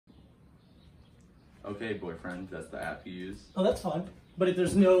Okay, boyfriend. That's the app you use. Oh, that's fine. But if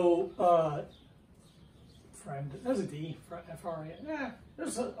there's no friend, there's a D. F-R-A-N. Yeah,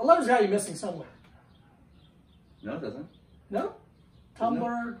 there's a letter's got you missing somewhere. No, it doesn't. No?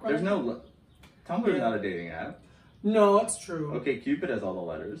 Tumblr? There's no... Tumblr is not a dating app. No, that's true. Okay, Cupid has all the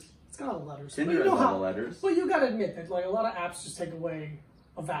letters. It's got all the letters. Tinder has all the letters. Well, you gotta admit that like a lot of apps just take away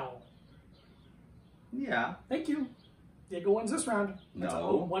a vowel. Yeah. Thank you. Diego wins this round.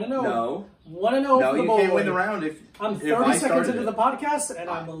 No. 1-0. No. 1-0 No, for the you boy. can't win the round if I'm if 30 I seconds into it. the podcast, and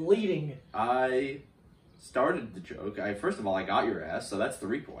I'm leading. I started the joke. First of all, I got your ass, so that's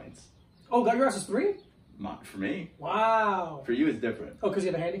 3 points. Oh, got your ass is 3? For me. Wow. For you, it's different. Oh, because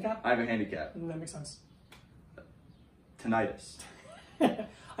you have a handicap? I have a handicap. That makes sense. Tinnitus. I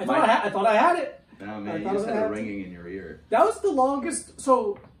thought I had it. No, man, you just had a ringing in your ear. That was the longest.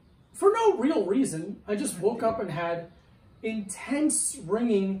 So, for no real reason, I just woke up and had intense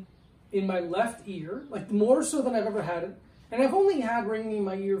ringing in my left ear, like more so than I've ever had it. And I've only had ringing in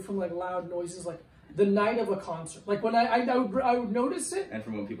my ear from like loud noises, like the night of a concert. Like when I would notice it. And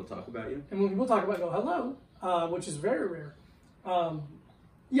from when people talk about you. And when people talk about it, I go hello, which is very rare.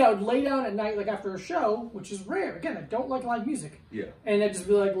 Yeah, I would lay down at night, like after a show, which is rare. Again, I don't like live music. Yeah. And I'd just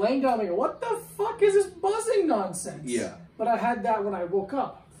be like laying down and go, what the fuck is this buzzing nonsense? Yeah. But I had that when I woke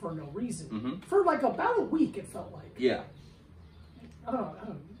up for no reason. Mm-hmm. For like about a week, it felt like. Yeah.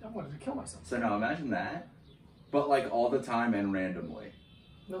 I wanted to kill myself. So now imagine that, but like all the time and randomly.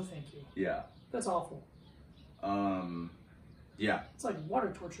 No, thank you. Yeah. That's awful. Yeah. It's like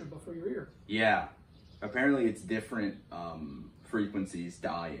water torture, but for your ear. Yeah. Apparently it's different frequencies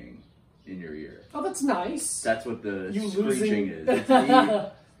dying in your ear. Oh, that's nice. That's what the You screeching is. It's me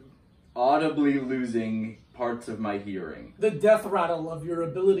audibly losing parts of my hearing. The death rattle of your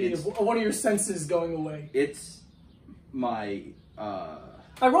ability of one of your senses going away. It's my...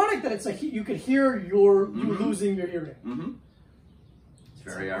 Ironic that it's like you could hear you losing your hearing. Mm-hmm. It's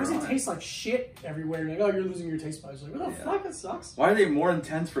very Why ironic. does it taste like shit everywhere? And like, oh, you're losing your taste buds. Like, what the fuck? That sucks. Why are they more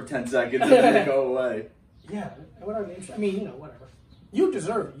intense for 10 seconds and then they go away? Yeah, whatever. I mean, you know, whatever. You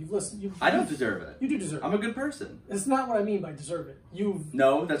deserve it. You've listened. I don't deserve it. You do deserve it. I'm a good person. It's not what I mean by deserve it.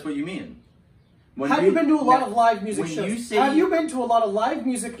 No, that's what you mean. Have you been to a lot of live music when shows? You say Have you been to a lot of live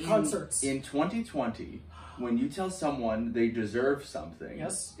music concerts? In 2020, when you tell someone they deserve something,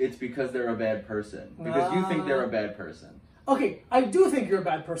 yes, it's because they're a bad person. Because you think they're a bad person. Okay, I do think you're a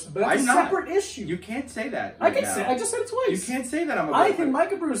bad person, but that's a separate issue. You can't say that. I can say. I just said it twice. You can't say that I'm a bad person. I think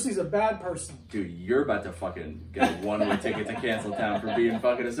Micah Brucey's a bad person. Dude, you're about to fucking get a one-way ticket to Canceltown for being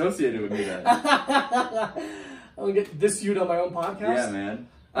fucking associated with me then. I'm gonna get this you on my own podcast. Yeah, man.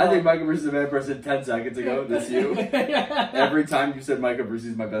 I think Micah Brucey's a bad person 10 seconds ago. This you. Every time you said Micah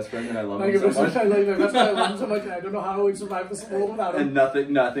Brucey's my best friend and I love him so much. I love him so much. I don't know how we survive this world without him.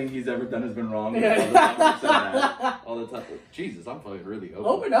 And nothing he's ever done has been wrong. Yeah. All the time. Jesus, I'm fucking really open.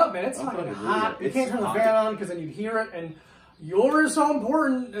 Open up, man. It's fucking hot. You can't turn the fan on because then you'd hear it. And you're so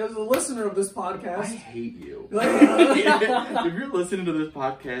important as a listener of this podcast. I hate you. If you're listening to this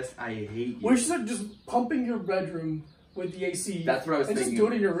podcast, I hate you. We should start just pumping your bedroom with the AC. That's what I was thinking. And just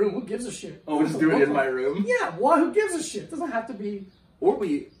do it in your room. Who gives a shit? Oh, just do it in my room? Yeah, why? Who gives a shit? It doesn't have to be... Or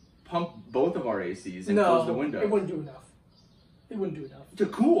we pump both of our ACs and close the window. It wouldn't do enough. It wouldn't do enough. To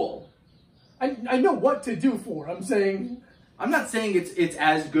cool. I know what to do for. I'm saying... I'm not saying it's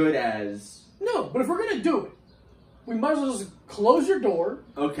as good as... No, but if we're going to do it, we might as well just close your door,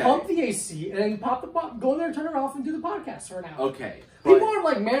 pump the AC, and then go in there and turn it off and do the podcast for an hour. Okay. People aren't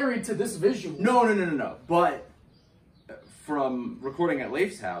like married to this visual. No. But from recording at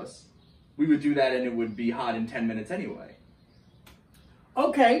Leif's house, we would do that and it would be hot in 10 minutes anyway.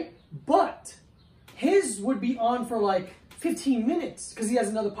 Okay, but his would be on for like 15 minutes because he has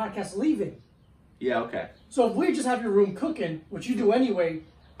another podcast leaving. Yeah, okay. So if we just have your room cooking, which you do anyway.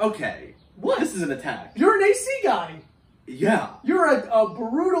 Okay. What? This is an attack. You're an AC guy. Yeah. You're a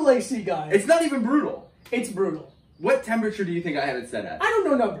brutal AC guy. It's not even brutal. It's brutal. What temperature do you think I have it set at? I don't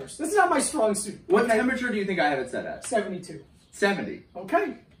know numbers. This is not my strong suit. What temperature do you think I have it set at? 72. 70.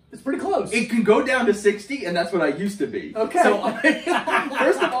 Okay. It's pretty close. It can go down to 60, and that's what I used to be. Okay. So,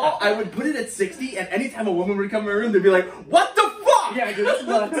 first of all, I would put it at 60, and anytime a woman would come in my room, they'd be like, what the fuck? Yeah, dude, that's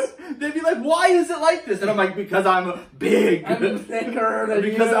nuts. They'd be like, why is it like this? And I'm like, because I'm big. I'm thicker than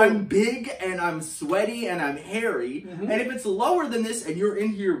Because you. I'm big, and I'm sweaty, and I'm hairy. And if it's lower than this, and you're in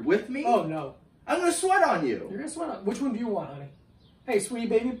here with me... Oh, no. I'm going to sweat on you. You're going to sweat on... Which one do you want, honey? Hey, sweetie,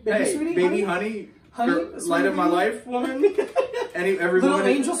 baby sweetie? Baby, honey light of my life, woman. Every Little woman,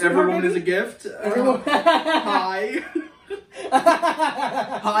 angel every woman baby? is a gift. Hi.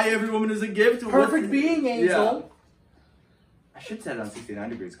 Hi, every woman is a gift. Perfect being angel. Yeah. I should set it on 69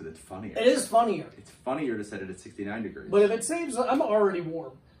 degrees because it's funnier. It is funnier. It's funnier to set it at 69 degrees. But if it saves, I'm already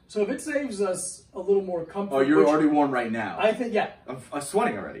warm. So if it saves us a little more comfort. Oh, you're already warm right now. I think, yeah. I'm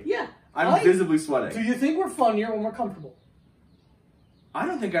sweating already. Yeah. I'm visibly sweating. Do you think we're funnier when we're comfortable? I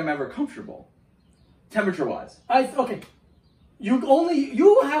don't think I'm ever comfortable. Temperature-wise. Okay.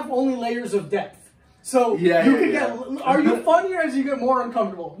 You have only layers of depth. So Yeah, you yeah, can yeah. get. Are you funnier as you get more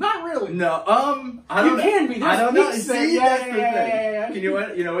uncomfortable? Not really. No, I don't know. You can be. I don't know. There's See, peaks that's there. the thing. Yeah. Can you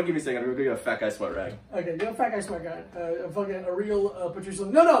what? You know what? Give me a second. I'm gonna get a fat guy sweat rag. Okay, you're a fat guy sweat guy. A real Patricia.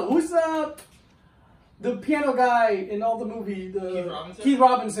 No. Who's the piano guy in all the movie? Keith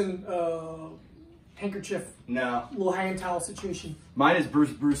Robinson handkerchief, No, little hand towel situation. mine is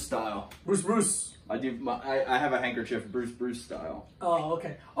Bruce style. Bruce. I have a handkerchief Bruce style. Oh,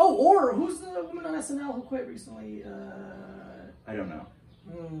 okay. Oh, or who's the woman on SNL who quit recently? I don't know.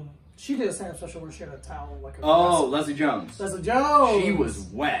 She did a stand-up special where she had a towel like a Leslie Jones. Leslie Jones. She was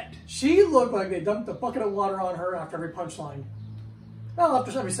wet. She looked like they dumped a bucket of water on her after every punchline. Well,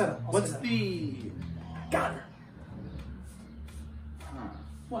 after every setup. What's the? Got her. Huh.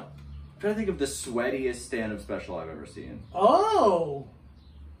 What? I'm trying to think of the sweatiest stand-up special I've ever seen. Oh.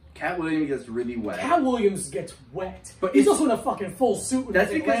 Cat Williams gets really wet. Cat Williams gets wet. But he's it's- also in a fucking full suit. With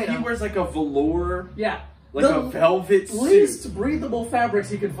That's his because he Atlanta. wears like a velour, Yeah. like The a velvet suit. least breathable fabrics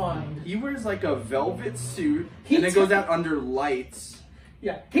he could find. He wears like a velvet suit He and then goes out under lights.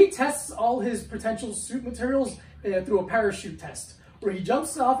 Yeah. He tests all his potential suit materials through a parachute test, where he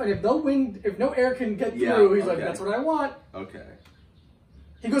jumps off, and if no air can get Yeah, through, he's like, okay. "That's what I want." Okay.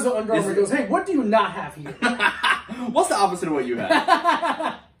 He goes to Under Armour and goes, "Hey, what do you not have here?" What's the opposite of what you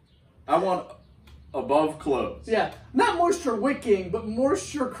have? I want above clothes. Yeah, not moisture wicking, but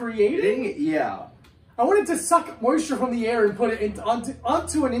moisture creating. Yeah. I wanted to suck moisture from the air and put it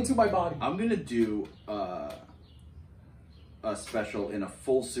onto and into my body. I'm gonna do a special in a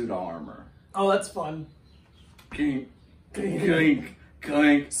full suit of armor. Oh, that's fun. Clink, clink,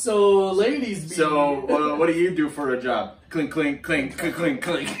 clink. So, ladies, be So, what do you do for a job? Clink, clink, clink, clink, clink,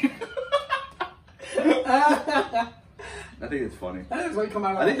 clink. I think it's funny. that is what come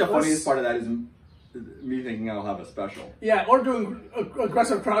out. I think the funniest part of that is me thinking I'll have a special. Yeah, or doing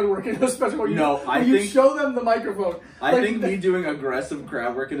aggressive crowd work in a special where you, No, where you show them the microphone. I think me doing aggressive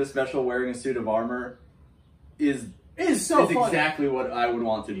crowd work in a special wearing a suit of armor is so funny. exactly what I would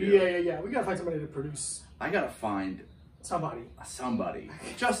want to do. Yeah. We gotta find somebody to produce. I gotta find Somebody.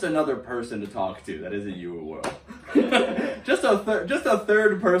 just another person to talk to that isn't you, Will. just a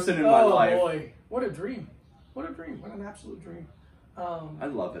third person in my life. Oh boy, what a dream! What an absolute dream. I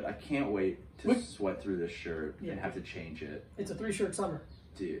love it. I can't wait to sweat through this shirt and have to change it. It's a 3-shirt summer.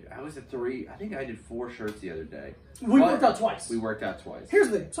 Dude, I was at 3. I think I did 4 shirts the other day. We worked out twice. We worked out twice. Here's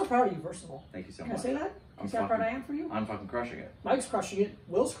the thing. I'm so proud of you, first of all. Thank you so Can much. I say that? See how proud I am for you? I'm fucking crushing it. Mike's crushing it.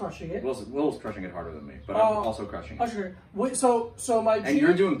 Will's crushing it. Will's crushing it harder than me, but I'm also crushing it. Sure. So my And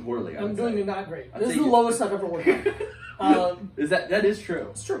you're doing poorly. I'm doing it not great. I'd This is say the lowest I've ever worked out. That is true.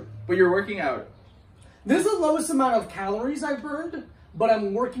 It's true. But you're working out. This is the lowest amount of calories I've burned, but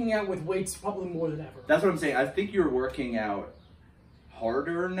I'm working out with weights probably more than ever. That's what I'm saying. I think you're working out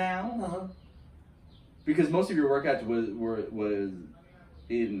harder now because most of your workouts was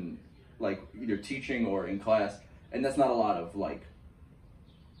in like either teaching or in class, and that's not a lot of like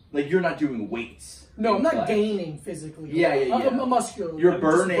you're not doing weights. No, I'm not class. gaining physically. Yeah. I'm muscular. You're I'm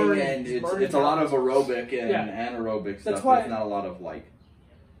just burning, and it's a lot of aerobic and anaerobic stuff. That's why it's not a lot of like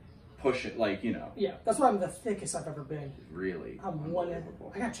pushing, Yeah, that's why I'm the thickest I've ever been. Really. I'm one.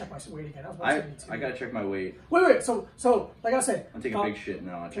 I gotta check my weight again. I was I 172. gotta check my weight. Wait. So like I said, I'm taking a big shit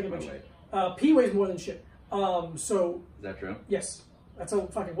now. I'll check my weight. P weighs more than shit. So Is that true? yes, that's a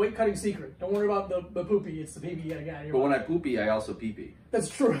fucking weight cutting secret. Don't worry about the poopy. It's the PB you gotta get out of your But when body. I poopy, I also pee-pee. That's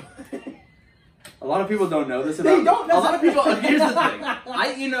true. A lot of people don't know this about They don't. A lot of people. Here's the thing.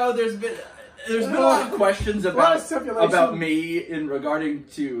 There's been a lot of questions about me in regarding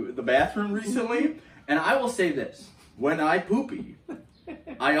to the bathroom recently, and I will say this: when I poopy,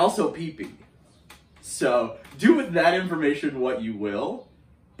 I also pee-pee. So do with that information what you will,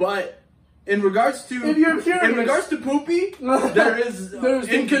 but. In regards to poopy, there is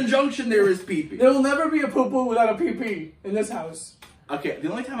in conjunction there is pee-pee. There will never be a poo-poo without a pee-pee in this house. Okay, the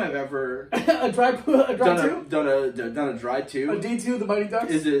only time I've ever a dry two, done a dry two, a D2, the Mighty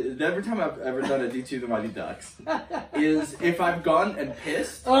Ducks. Every time I've ever done a D2, the Mighty Ducks, is if I've gone and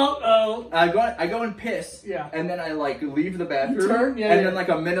pissed. I go and piss. Yeah. And then I leave the bathroom. Turn, and then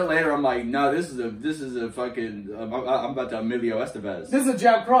a minute later, I'm like, no, this is a fucking. I'm about to Emilio Estevez. This is a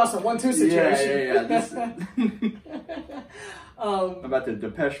jab cross, a 1-2 situation. Yeah. I'm about to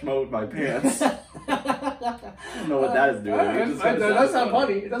Depeche Mode my pants. don't know what that is doing. That does sound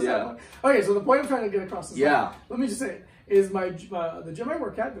funny. It does sound funny. Okay, so the point I'm trying to get across is let me just say is the gym I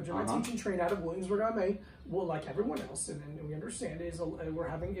work at, the gym I teach and train out of Williamsburg, MA, well, like everyone else, and we understand is we're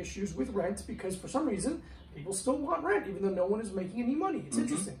having issues with rent because for some reason people still want rent even though no one is making any money. It's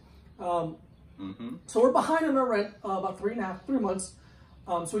interesting. So we're behind on our rent about 3 months.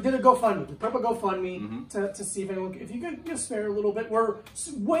 So we did a GoFundMe. We put up a GoFundMe to see if you could spare a little bit. We're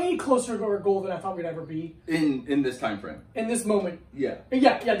way closer to our goal than I thought we'd ever be in this time frame. In this moment, yeah.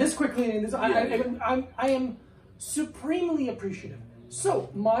 This quickly. And I am supremely appreciative. So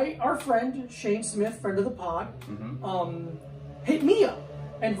our friend Shane Smith, friend of the pod, hit me up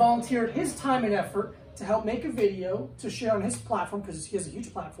and volunteered his time and effort to help make a video to share on his platform because he has a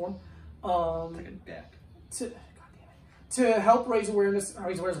huge platform. Like a deck. To help raise awareness,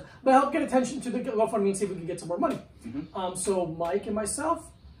 but help get attention to the GoFundMe and see if we can get some more money. So Mike and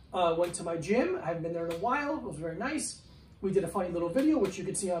myself went to my gym. I haven't been there in a while. It was very nice. We did a funny little video, which you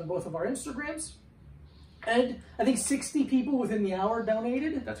can see on both of our Instagrams. And I think 60 people within the hour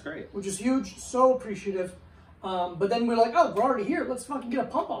donated. That's great. Which is huge. So appreciative. But then we're like, oh, we're already here. Let's fucking get a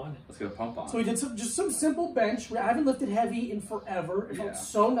pump on. Let's get a pump on. So we did just some simple bench. I haven't lifted heavy in forever. It felt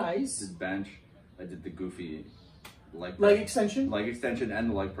so nice. Did bench. I did the goofy leg extension. Leg extension and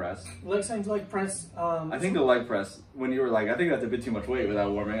the leg press. Leg extension, leg press. I think the leg press, when you were like, I think that's a bit too much weight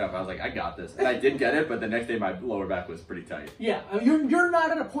without warming up, I was like, I got this. And I did get it, but the next day my lower back was pretty tight. Yeah, I mean, you're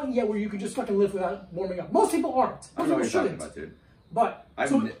not at a point yet where you can just fucking lift without warming up. Most people aren't. I don't know what you're talking about, dude. But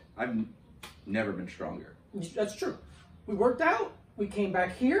I've never been stronger. That's true. We worked out. We came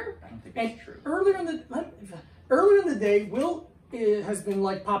back here. I don't think that's true. Earlier in the day, Will has been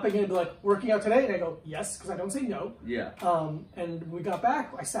like popping in and be like, working out today? And I go, yes, because I don't say no. Yeah. And we got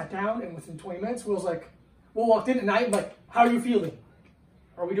back, I sat down, and within 20 minutes, Will walked in, and I'm like, how are you feeling?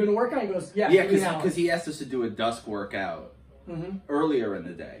 Are we doing a workout? He goes, yeah. Yeah, because he asked us to do a dusk workout earlier in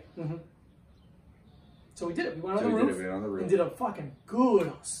the day. So we did it. We went on the roof and did a fucking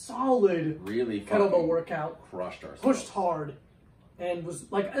good, solid kettlebell workout. Crushed ourselves. Pushed hard. And was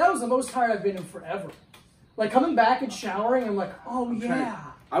like, that was the most tired I've been in forever. Like coming back and showering, I'm like, oh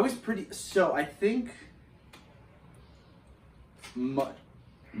yeah. I was so I think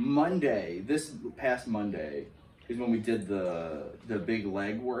Monday, this past Monday, is when we did the big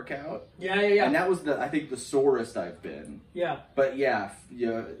leg workout. Yeah. And that was I think the sorest I've been. Yeah. But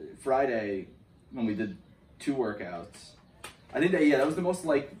Friday when we did 2 workouts, I think that was the most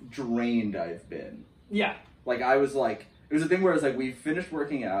like drained I've been. Yeah. Like I was like, it was a thing where it's like we finished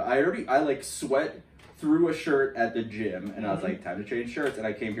working out. I like sweat through a shirt at the gym, and I was like, time to change shirts, and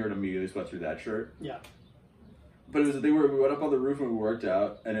I came here and immediately sweat through that shirt. Yeah. But it was a thing where we went up on the roof and we worked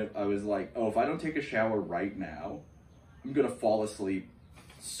out, and I was like, oh, if I don't take a shower right now, I'm gonna fall asleep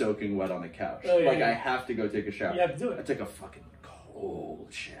soaking wet on the couch. I have to go take a shower. You have to do it. I took a fucking cold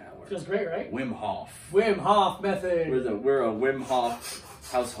shower. Feels great, right? Wim Hof. Wim Hof method. We're a Wim Hof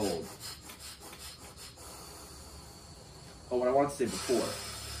household. Oh, what I wanted to say before.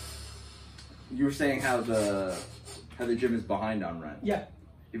 You were saying how the gym is behind on rent. Yeah.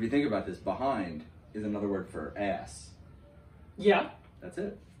 If you think about this, behind is another word for ass. Yeah. That's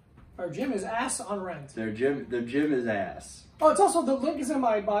it. Our gym is ass on rent. The gym is ass. Oh, it's also, the link is in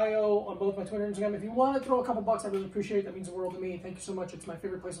my bio on both my Twitter and Instagram. If you want to throw a couple bucks, I really appreciate it. That means the world to me. Thank you so much. It's my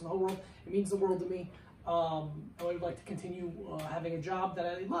favorite place in the whole world. It means the world to me. I would like to continue having a job that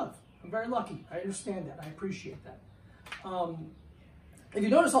I love. I'm very lucky. I understand that. I appreciate that. If you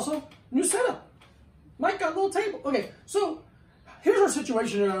notice also, new setup. Mike got a little table. Okay, so here's our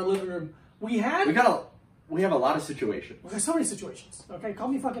situation in our living room. We have a lot of situations. Okay, so many situations. Okay, call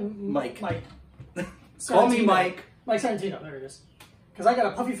me fucking Mike. Call me Mike. Mike Santino, there it is. Because I got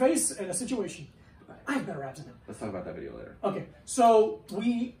a puffy face and a situation. I have better abs than him. Let's talk about that video later. Okay, so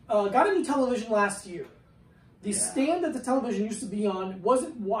we got a new television last year. The stand that the television used to be on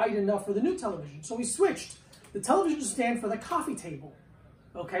wasn't wide enough for the new television, so we switched the television stand for the coffee table.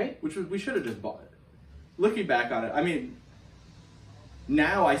 Okay? We should have just bought it. Looking back on it, I mean,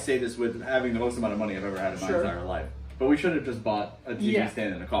 now I say this with having the most amount of money I've ever had in my entire life. But we should have just bought a TV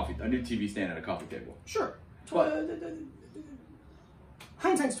stand and a new TV stand and a coffee table. Sure.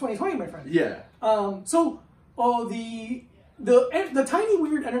 Hindsight's 20/20, my friend. Yeah. The tiny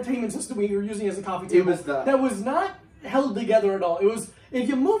weird entertainment system we were using as a coffee table that was not held together at all. It was, if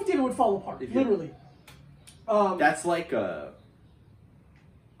you moved it would fall apart, literally. That's like a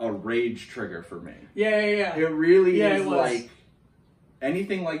rage trigger for me. Yeah. It really is like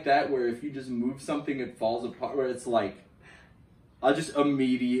anything like that where if you just move something it falls apart, where it's like I'll just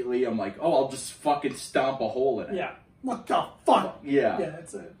immediately, I'm like, oh, I'll just fucking stomp a hole in it. Yeah. What the fuck? Yeah. Yeah,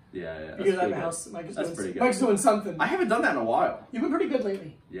 that's it. Yeah. You hear that in the house? Mike's pretty good. Mike's doing something. I haven't done that in a while. You've been pretty good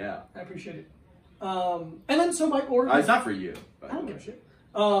lately. Yeah. I appreciate it. And then so Mike ordered. It's not for you. I don't give a shit.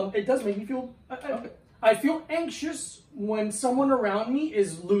 It does make me feel. I feel anxious when someone around me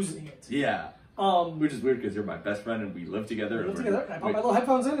is losing it. Yeah. Which is weird because you're my best friend and we live together. I put my little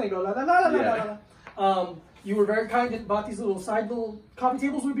headphones in and I go la la la la la la. You were very kind and bought these little coffee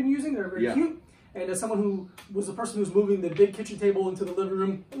tables we've been using. They're very cute. And as someone who was the person who's moving the big kitchen table into the living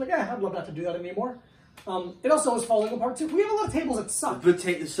room, I'm like, I'd love not to do that anymore. It also is falling apart too. We have a lot of tables that suck. The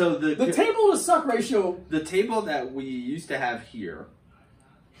table to suck ratio. The table that we used to have here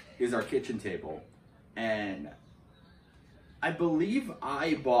is our kitchen table, and I believe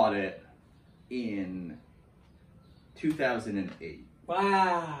I bought it in 2008.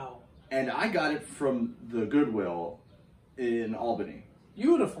 Wow. And I got it from the Goodwill in Albany.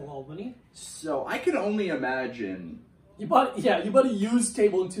 Beautiful Albany. So I can only imagine. You bought a used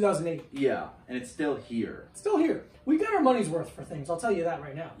table in 2008. Yeah, and it's still here. It's still here. We got our money's worth for things. I'll tell you that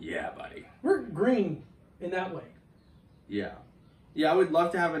right now. Yeah, buddy. We're green in that way. Yeah. Yeah, I would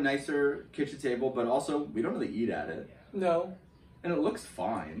love to have a nicer kitchen table, but also we don't really eat at it. No. And it looks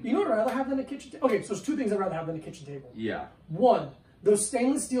fine. You know what I'd rather have than a kitchen table? Okay, so there's two things I'd rather have than a kitchen table. Yeah. One, those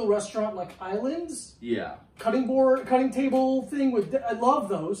stainless steel restaurant like islands. Yeah. Cutting table thing with. I love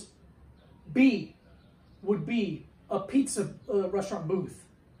those. B, would be a pizza restaurant booth.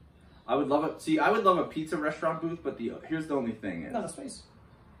 I would love it. See, I would love a pizza restaurant booth, but here's the only thing is not enough space.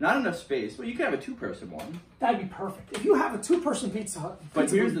 Not enough space. Well, you could have a 2-person one. That'd be perfect. If you have a 2-person Pizza Hut.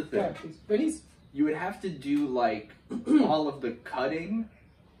 But here's the thing. Yeah, Vinny's? You would have to do like all of the cutting.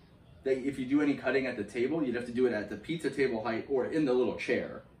 If you do any cutting at the table, you'd have to do it at the pizza table height or in the little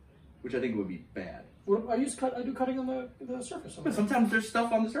chair, which I think would be bad. I do cutting on the surface. But sometimes there's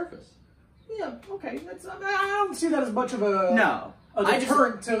stuff on the surface. Yeah, okay. I don't see that as much of a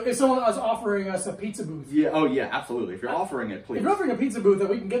deterrent to if someone is offering us a pizza booth. Yeah. Oh yeah, absolutely. If you're offering it, please. If you're offering a pizza booth that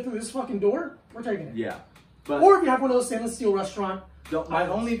we can get through this fucking door, we're taking it. Yeah. But or if you have one of those stainless steel restaurant. My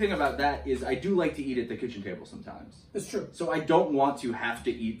only thing about that is I do like to eat at the kitchen table sometimes. It's true. So I don't want to have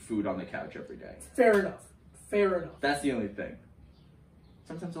to eat food on the couch every day. Fair enough. Fair enough. That's the only thing.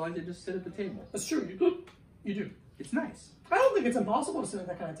 Sometimes I like to just sit at the table. That's true. You do. You do. It's nice. I don't think it's impossible to sit at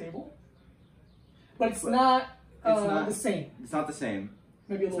that kind of table. But it's not the same. It's not the same.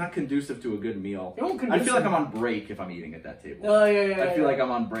 Maybe it's not conducive to a good meal. It won't I feel like I'm on break if I'm eating at that table. Oh, yeah. I feel like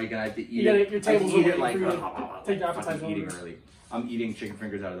I'm on break and I have to eat your table's eat it like take the appetizer. Eating early. I'm eating chicken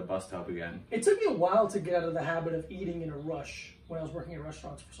fingers out of the bus tub again. It took me a while to get out of the habit of eating in a rush when I was working at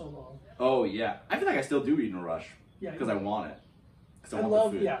restaurants for so long. Oh yeah, I feel like I still do eat in a rush. Yeah, because I want it. Because I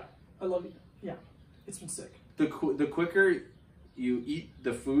love the food. I love it. Yeah, it's been sick. The quicker you eat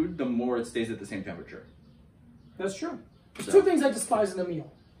the food, the more it stays at the same temperature. That's true. There's two things I despise in a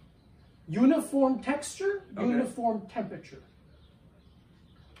meal: uniform texture, uniform temperature.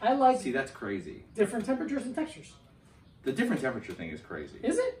 I like. See, that's crazy. Different temperatures and textures. The different temperature thing is crazy.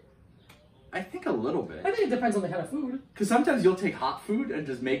 Is it? I think a little bit. I think it depends on the kind of food. Because sometimes you'll take hot food and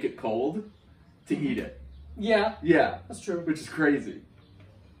just make it cold to eat it. Yeah. Yeah. That's true. Which is crazy.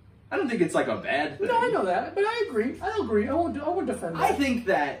 I don't think it's like a bad thing. No, I know that, but I agree. I won't defend that. I think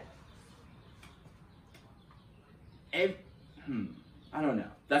that. I don't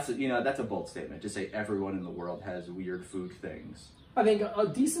know. That's a bold statement. Just say everyone in the world has weird food things. I think a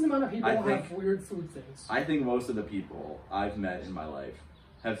decent amount of people have weird food things. I think most of the people I've met in my life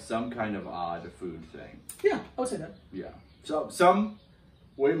have some kind of odd food thing. Yeah, I would say that. Yeah. So some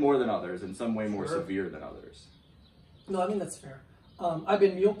way more than others, and some way more severe than others. No, I think that's fair. I've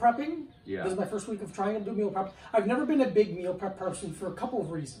been meal prepping. Yeah. This is my first week of trying to do meal prep. I've never been a big meal prep person for a couple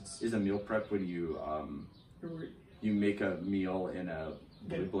of reasons. Is a meal prep when you you make a meal in a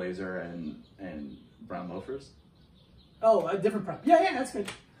blue blazer and brown loafers? Oh, a different prep. Yeah, that's good.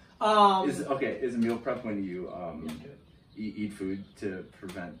 Is a meal prep when you eat food to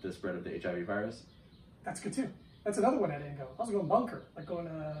prevent the spread of the HIV virus? That's good too. That's another one I didn't go. I was going bunker, like going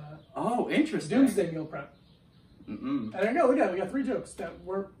oh, interesting. doomsday meal prep. Mm-mm. I don't know. We got 3 jokes that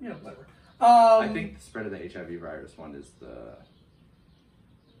were, whatever. I think the spread of the HIV virus one is the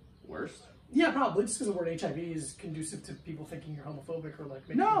worst. Yeah, probably. Just because the word HIV is conducive to people thinking you're homophobic or like.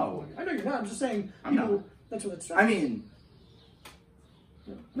 No, I know you're not. I'm just saying. I'm not. That's what it's. I mean,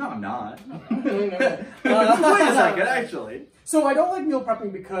 no, I'm not. Wait a second, actually. So I don't like meal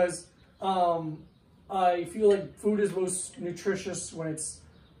prepping because I feel like food is most nutritious when it's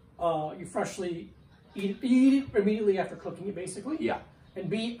you freshly eat it immediately after cooking it, basically. Yeah. And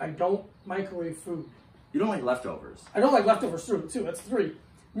B, I don't microwave food. You don't like leftovers. I don't like leftovers too. That's 3.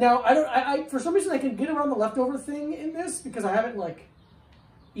 Now, I for some reason I can get around the leftover thing in this because I haven't like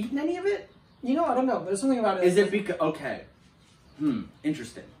eaten any of it. You know, I don't know. There's something about it. Is it because okay?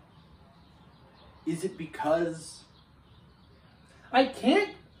 Interesting. Is it because I can't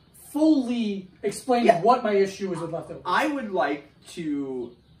fully explain what my issue is with leftovers? I would like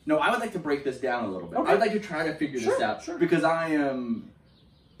to break this down a little bit. Okay. I'd like to try to figure this out because I am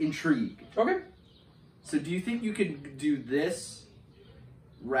intrigued. Okay. So do you think you could do this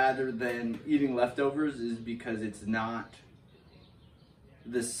rather than eating leftovers is because it's not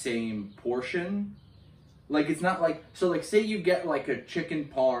the same portion? Like it's not like, so like say you get like a chicken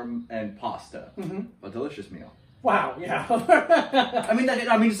parm and pasta, a delicious meal. Wow, yeah. I mean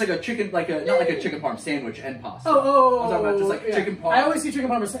just like a chicken, not like a chicken parm sandwich and pasta. I'm talking about just like chicken parm. I always see chicken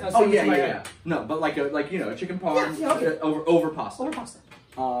parm sandwich. Oh yeah, yeah. No, but like a chicken parm over pasta. Over pasta.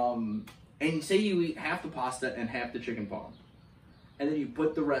 And say you eat half the pasta and half the chicken parm, and then you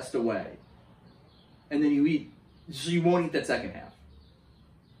put the rest away, and then you eat, so you won't eat that second half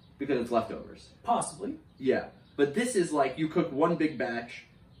because it's leftovers. Possibly. Yeah, but this is like you cook one big batch,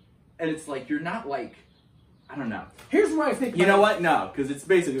 and it's like you're not like, I don't know. Here's where I think. You know what? No, because it's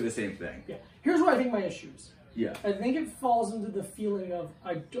basically the same thing. Yeah. Here's where I think my issue is. Yeah. I think it falls into the feeling of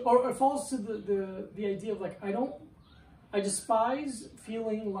or it falls to the idea of like I despise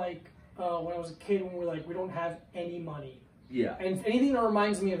feeling like when I was a kid when we don't have any money. Yeah. And if anything that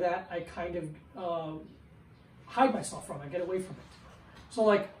reminds me of that, I kind of hide myself from. I get away from it. So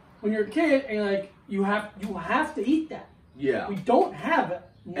like when you're a kid and like you have to eat that. Yeah. We don't have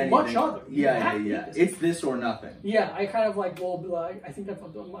much other. Yeah. It's this or nothing. Yeah, I kind of like will be like I think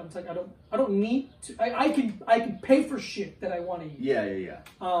I'm like I don't need to. I can pay for shit that I want to eat. Yeah.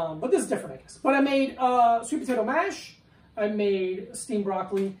 But this is different, I guess. But I made sweet potato mash. I made steamed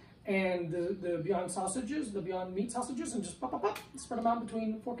broccoli and the Beyond sausages, the Beyond meat sausages, and just spread them out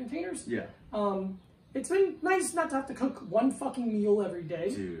between 4 containers. Yeah. It's been nice not to have to cook one fucking meal every day.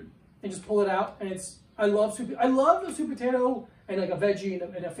 Dude. And just pull it out, and I love the sweet potato and like a veggie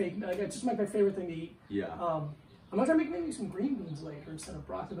and a fake. Like, it's just like my favorite thing to eat. Yeah. I'm not gonna make maybe some green beans later instead of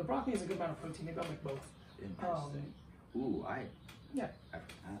broccoli. The broccoli has a good amount of protein. Maybe I'll make both. Interesting. Yeah. I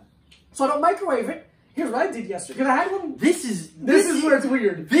forgot. So I don't microwave it. Here's what I did yesterday. Because I had one. This is where it's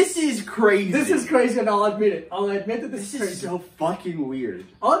weird. This is crazy. This is crazy, and I'll admit it. I'll admit that this is crazy. So fucking weird.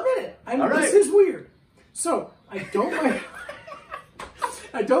 I'll admit it. This is weird. So I don't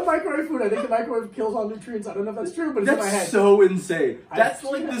I don't microwave food. I think the microwave kills all nutrients. I don't know if that's true, but it's in my head. That's so insane. That's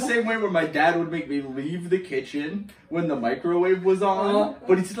like the same way where my dad would make me leave the kitchen when the microwave was on,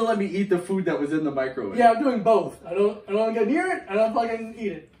 but he'd still let me eat the food that was in the microwave. Yeah, I'm doing both. I don't get near it. I don't fucking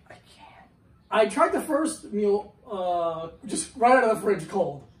eat it. I can't. I tried the first meal just right out of the fridge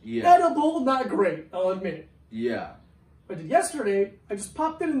cold. Yeah. Edible, not great. I'll admit it. Yeah. But yesterday, I just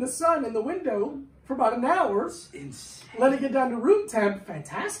popped it in the sun in the window for about an hour. Insane. Let it get down to room temp.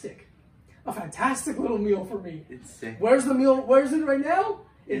 Fantastic. A fantastic little meal for me. Insane. Where's the meal? Where's it right now?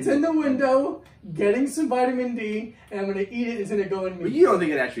 It's in the window, getting some vitamin D, and I'm going to eat it. It's going to go in me. But you don't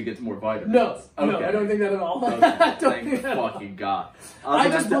think it actually gets more vitamins? No, no, I don't think that at all. Okay. Thank fucking God. I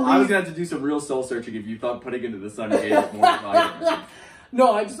was going to have to do some real soul searching if you thought putting it into the sun gave it more vitamins.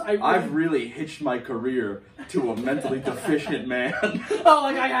 No, I've really hitched my career to a mentally deficient man. Oh,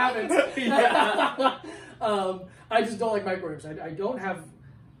 like I haven't. Yeah. I just don't like microwaves. I don't have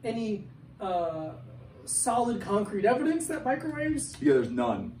any solid concrete evidence that microwaves. Yeah, there's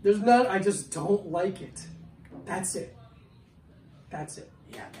none. There's none. I just don't like it. That's it. That's it.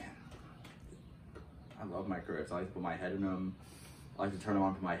 Yeah, man. I love microwaves. I like to put my head in them. I like to turn them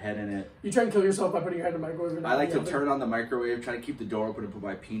on, put my head in it. You try and kill yourself by putting your head in the microwave? I like to turn on the microwave, try to keep the door open and put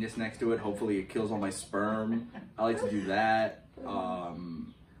my penis next to it. Hopefully it kills all my sperm. I like to do that.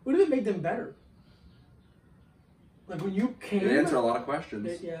 What did it make them better? Like when you came... It answered a lot of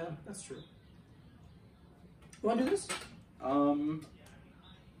questions. Yeah, that's true. You want to do this?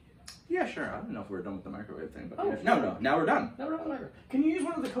 Yeah, sure. I don't know if we're done with the microwave thing, but yeah. No, now we're done. Now we're done with the microwave. Can you use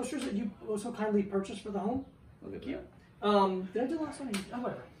one of the coasters that you so kindly purchased for the home? Look at Thank that. you. Did I do the last one? Oh,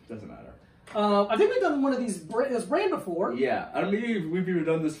 whatever. Doesn't matter. I think we've done one of this brand before. Yeah, I don't mean we've even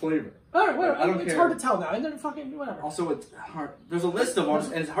done this flavor. All right, whatever. I don't it's care. hard to tell now. And then fucking whatever. Also, it's hard. There's a list of them,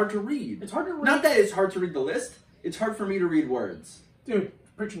 and it's hard to read. It's hard to read. Not that it's hard to read the list. It's hard for me to read words. Dude,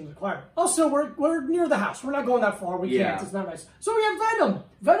 preaching to the choir. Also, we're near the house. We're not going that far. We can't. It's not nice. So we have Venom.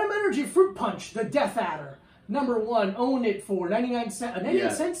 Venom Energy Fruit Punch, the Death Adder. Number 1, own it for 99 cents.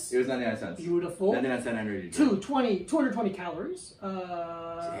 99 cents? It was 99 cents. Beautiful. 99 cent energy. 220 calories.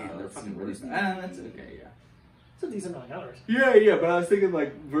 Damn, they're fucking really bad. That's okay, yeah. It's a decent amount of calories. Yeah, but I was thinking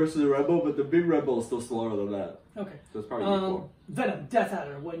like versus the Red Bull, but the big Red Bull is still slower than that. Okay. So it's probably equal. Venom, Death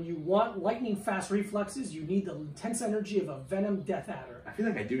Adder. When you want lightning fast reflexes, you need the intense energy of a Venom Death Adder. I feel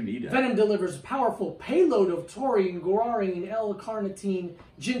like I do need it. Venom delivers a powerful payload of taurine, guarine, L-carnitine,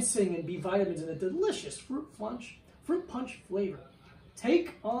 ginseng, and B vitamins in a delicious fruit punch flavor.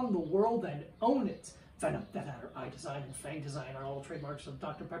 Take on the world and own it. Venom, Death Adder, Eye Design, and Fang Design are all trademarks of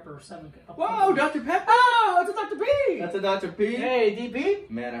Dr. Pepper 7. Whoa, Dr. Pepper! Oh, it's a Dr. P! That's a Dr. P? Hey, DP?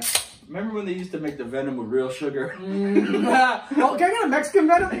 Man, remember when they used to make the Venom with real sugar? Oh, can I get a Mexican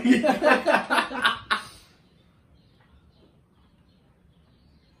Venom?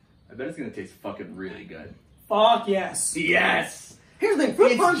 I bet it's gonna taste fucking really good. Fuck yes. Yes! Here's the thing,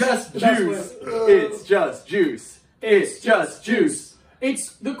 fruit punch just is the best juice. way. It's just juice. It's just juice.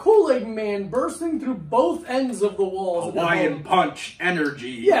 It's the Kool-Aid Man bursting through both ends of the walls. Hawaiian Punch energy.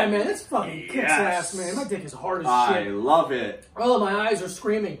 Yeah, man, it's fucking kicks Yes. ass, man. My dick is hard as I shit. love it. Oh, my eyes are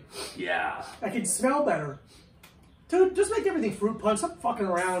screaming. Yeah. I can smell better. Dude, just make everything fruit punch. Stop fucking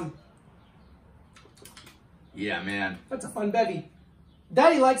around. Yeah, man. That's a fun bevy.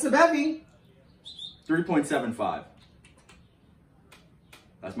 Daddy likes a bevy. 3.75.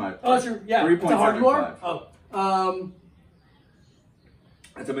 That's my... Oh, that's your... Yeah, that's how hard you are? Oh.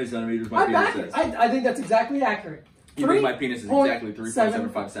 That's how many centimeters I my penis is. I think that's exactly accurate. You think my penis is exactly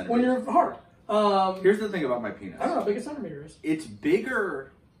 3.75 centimeters? When you're hard. Here's the thing about my penis. I don't know how big a centimeter is. It's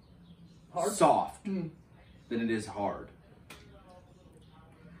bigger soft Mm. than it is hard.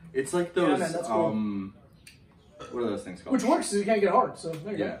 It's like those, man, that's cool. what are those things called? Which works because you can't get hard, so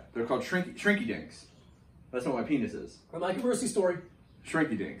there you go. They're called shrinky dinks. That's what my penis is. I like a Mercy story.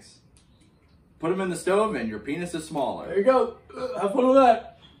 Shrinky dinks. Put them in the stove and your penis is smaller. There you go. Have fun with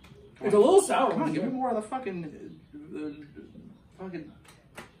that. It's a little sour. Come on, give me more of the fucking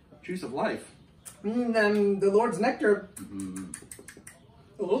juice of life. And the Lord's Nectar.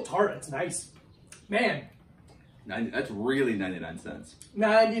 A little tart. It's nice. Man. That's really 99 cents.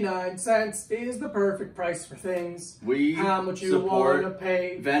 99 cents is the perfect price for things. We How much you support want to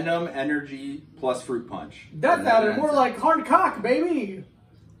pay. Venom Energy plus Fruit Punch. Death Adder, more like hard cock, baby.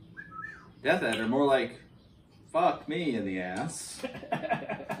 Death Adder, more like fuck me in the ass.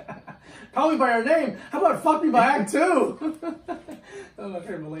 Call me by your name. How about fuck me by Act 2? That was my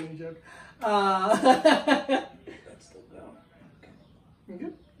favorite Mulaney joke. That's still going. You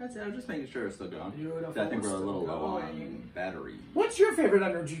good? That's it. I'm just making sure it's still going. Beautiful. I think we're a little low on Going. battery. What's your favorite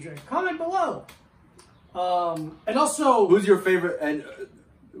energy drink? Comment below. And also, Who's your favorite and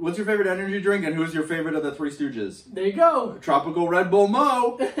what's your favorite energy drink and who's your favorite of the Three Stooges? there you go. Tropical Red Bull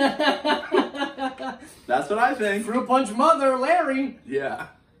Mo. That's what I think. Fruit Punch Mother, Larry. Yeah.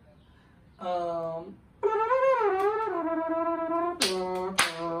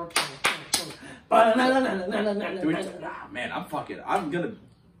 Man, I'm gonna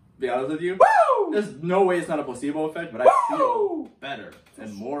be honest with you. Woo! There's no way it's not a placebo effect, but I feel better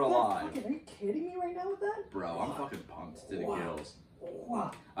and more alive. Are you kidding me right now with that? Bro, I'm fucking pumped to the gills.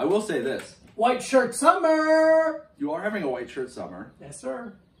 Wow. I will say this. White shirt summer. You are having a white shirt summer. Yes,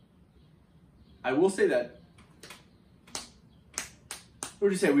 sir. I will say that. What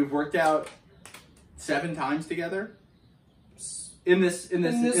would you say? We've worked out 7 times together in this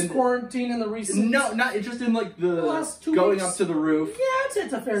quarantine in the recent. No, not it's just in like the last 2 going weeks. up to the roof. Yeah,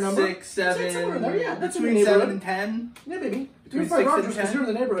 it's a fair number. 6, 7. It's somewhere there, yeah, that's in the between 7 neighborhood. and 10. Yeah, baby. Between You're Fred 6 and Rogers because 10. you're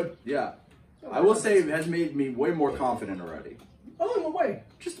in the neighborhood. Yeah, I will say it has made me way more confident already. Oh, in what way?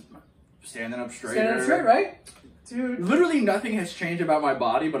 Just standing up straight. Standing up straight, right? Dude. Literally nothing has changed about my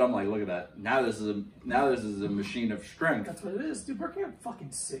body, but I'm like, look at that. Now this is a machine of strength. That's what it is. Dude, working out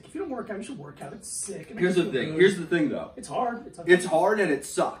fucking sick. If you don't work out, you should work out. It's sick. It Here's the makes you thing. feel Here's good. the thing, though. It's hard. It's hard and it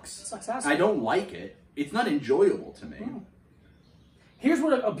sucks. It sucks ass. I don't like it. It's not enjoyable to me. Here's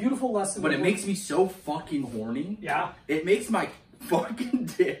what a beautiful lesson. But it makes me so fucking horny. Yeah. It makes my fucking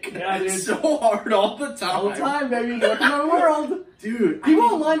dick dude. so hard all the time. All the time, baby. Welcome to my world. Dude. People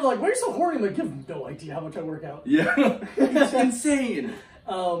online are like, why are you so horny? I'm like, you have no idea how much I work out. Yeah. It's insane.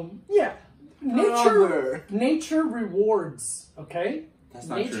 Yeah. Nature rewards, okay? That's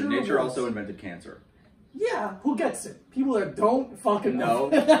not true. Nature also invented cancer. Yeah, who gets it? People that don't fucking know.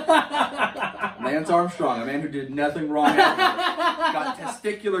 Lance Armstrong, a man who did nothing wrong ever, got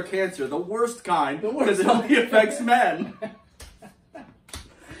testicular cancer, the worst kind, because it only affects men.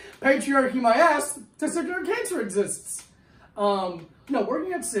 Patriarchy, my ass, testicular cancer exists. No,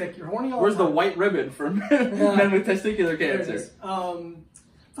 working out sick, you're horny all the Where's time. the white ribbon for men with testicular cancer?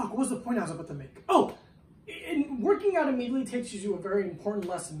 Fuck, what was the point I was about to make? Oh, working out immediately teaches you a very important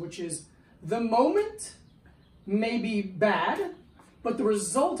lesson, which is the moment may be bad, but the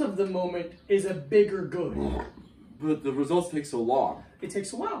result of the moment is a bigger good. But the results take so long. It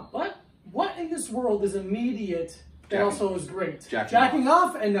takes a while. But what in this world is immediate that also is great? Jacking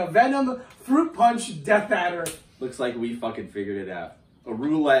off and the Venom Fruit Punch Death Adder. Looks like we fucking figured it out. A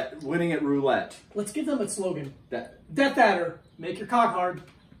roulette, winning at roulette. Let's give them a slogan. Death Adder, make your cock hard.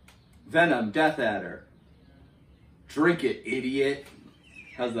 Venom, Death Adder. Drink it, idiot.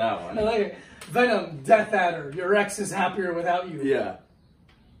 How's that one? I like it. Venom, Death Adder, your ex is happier without you. Yeah.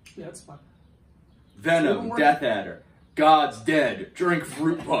 Yeah, that's fun. Venom, Death Adder. God's dead. Drink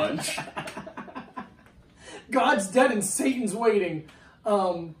Fruit Punch. God's dead and Satan's waiting.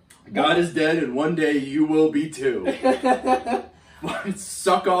 God is dead and one day you will be too.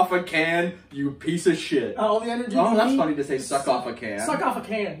 Suck off a can, you piece of shit. All the energy. Oh, that's funny to say. Suck off a can. Suck off a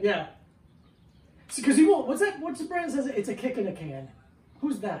can. Yeah. Because he won't. What's that? What's the brand that says it? It's a kick in a can?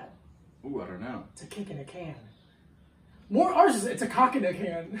 Who's that? Ooh, I don't know. It's a kick in a can. More ours is it's a cock in a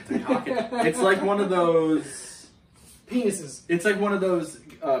can. It's like one of those penises. It's like one of those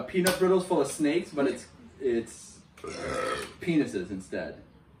peanut brittle full of snakes, but it's penises instead.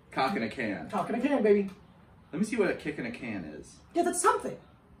 Cock in a can. Cock in a can, baby. Let me see what a kick in a can is. Yeah, that's something.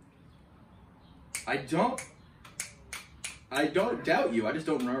 I don't doubt you. I just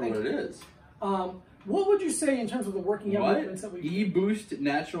don't remember what it is. What would you say in terms of the working out movements that we... E-Boost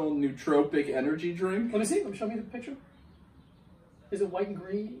Natural Nootropic Energy Drink? Let me see. Let me show me the picture. Is it white and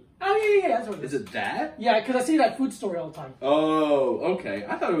green? Oh, yeah, that's what it is. Is it that? Yeah, because I see it at Food Story all the time. Oh, okay.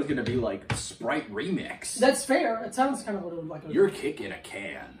 I thought it was going to be like Sprite Remix. That's fair. It sounds kind of like a... Your kick in a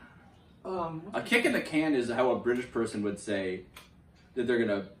can. A kick in the can is how a British person would say that they're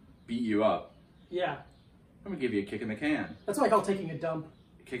going to beat you up. Yeah. I'm going to give you a kick in the can. That's what I call taking a dump.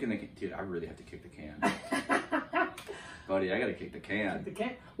 Kicking the can. Dude, I really have to kick the can. Buddy, I got to kick the can. Kick the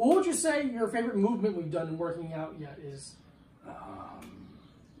can. What would you say your favorite movement we've done in working out yet is?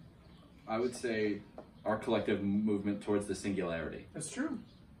 I would say our collective movement towards the singularity. That's true.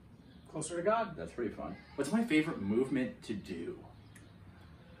 Closer to God. That's pretty fun. What's my favorite movement to do?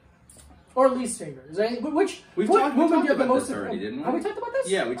 Or least favorite? Is there any, which we talked about this already, didn't we? Have we talked about this?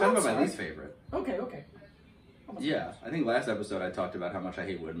 Yeah, we talked about my least favorite. Okay, okay. Yeah, I think last episode I talked about how much I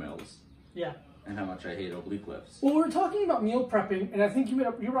hate windmills. Yeah. And how much I hate oblique lifts. Well, we were talking about meal prepping, and I think you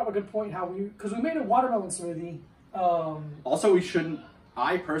brought up a good point how because we made a watermelon smoothie. Also,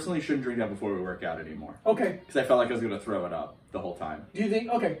 I personally shouldn't drink that before we work out anymore. Okay. Because I felt like I was going to throw it up the whole time. Do you think?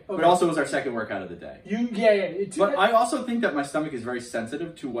 Okay. But also it was our second workout of the day. Yeah. But I also think that my stomach is very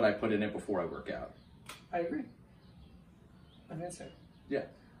sensitive to what I put in it before I work out. I agree. I think that's fair. Yeah.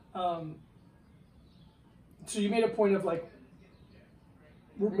 So you made a point of like,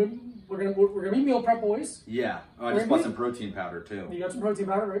 we're gonna be meal prep boys. Yeah. Oh, I just bought some protein powder too. You got some protein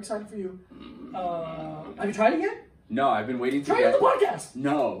powder. Very excited for you. Have you tried it yet? No, I've been waiting to try it on the podcast.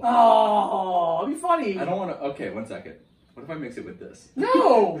 No. Oh, it'd be funny. I don't want to. Okay, 1 second. What if I mix it with this?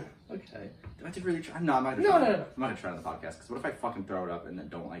 No. Okay. Do I have to really try? No, I'm not gonna try. No. I'm not gonna try on the podcast because what if I fucking throw it up and then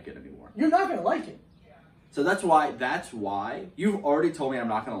don't like it anymore? You're not gonna like it. So that's why you've already told me I'm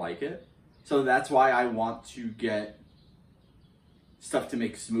not gonna like it. So that's why I want to get stuff to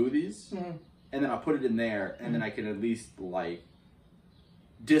make smoothies, and then I'll put it in there, and then I can at least like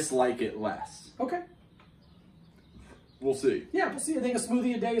dislike it less. Okay. We'll see. Yeah, we'll see. I think a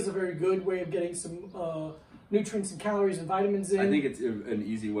smoothie a day is a very good way of getting some nutrients and calories and vitamins in. I think it's an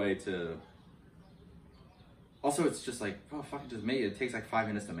easy way to. Also, it's just like, oh, fucking just make it. It takes like 5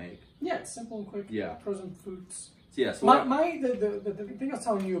 minutes to make. Yeah, it's simple and quick. Yeah. Frozen foods. Yeah. So the thing I was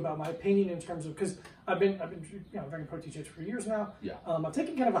telling you about my opinion in terms of because I've been drinking protein shakes for years now. Yeah. I've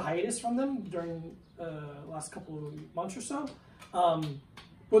taken kind of a hiatus from them during the last couple of months or so.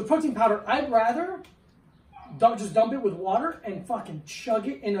 With protein powder, I'd rather just dump it with water and fucking chug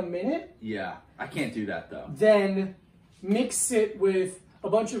it in a minute. Yeah, I can't do that though. Then mix it with a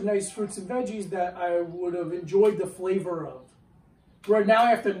bunch of nice fruits and veggies that I would have enjoyed the flavor of. Where now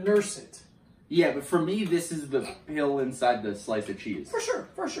I have to nurse it. Yeah, but for me, this is the pill inside the slice of cheese. For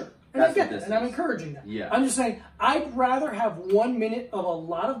sure. And I get that, and I'm encouraging that. Yeah. I'm just saying, I'd rather have 1 minute of a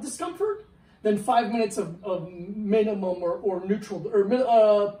lot of discomfort than 5 minutes of minimum or neutral or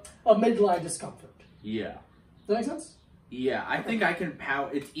a midline discomfort. Yeah. Does that make sense? Yeah, I think I can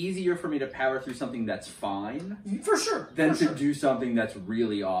it's easier for me to power through something that's fine. For sure. Than to do something that's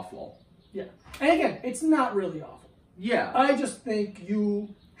really awful. Yeah. And again, it's not really awful. Yeah. I just think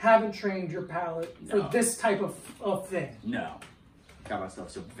you haven't trained your palate for this type of thing. No. Got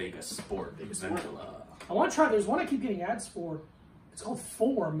myself some Vegas Sport. I want to try, there's one I keep getting ads for. It's called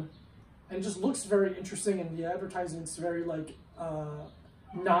Form. And it just looks very interesting, and the advertisement's very like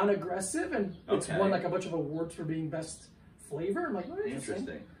non-aggressive, and it's won like a bunch of awards for being best flavor. I'm like, oh,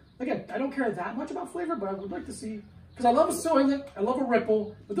 interesting. again, I don't care that much about flavor, but I would like to see, because I love a Soylent, I love a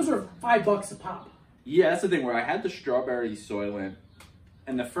Ripple, but those are $5 a pop. Yeah, that's the thing where I had the strawberry Soylent,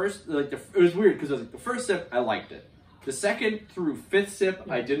 and the first, like, it was weird because the first sip, I liked it. The second through fifth sip,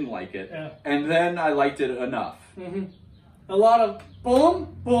 I didn't like it. Yeah. And then I liked it enough. Mm-hmm. A lot of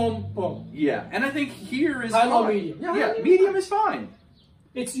boom, boom, boom. Yeah, and I think here is high, low, medium. Yeah, medium is fine.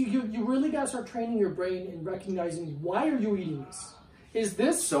 It's you really got to start training your brain and recognizing, why are you eating this? Is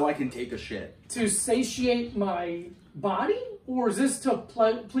this so I can take a shit? To satiate my body? Or is this to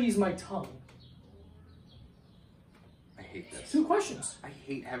please my tongue? I hate this. 2 questions. I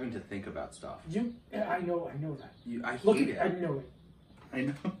hate having to think about stuff. I know that. I hate it. I know it. I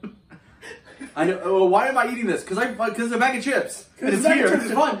know. I know. Oh, why am I eating this? Because it's a bag of chips. And it's here.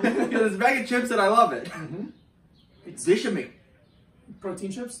 It's fun. Because it's a bag of chips and I love it. Mm-hmm. They should make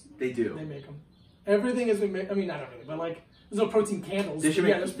protein chips. They do. They make them. Everything has been made. I mean, not everything, but like there's no protein candles. They should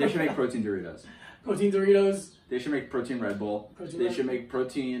make. They should make protein Doritos. Protein Doritos. They should make protein Red Bull. They should make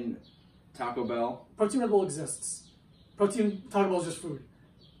protein Taco Bell. Protein Red Bull exists. Protein Taco Bell is just food.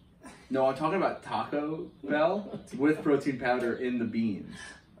 No, I'm talking about Taco Bell with protein powder in the beans.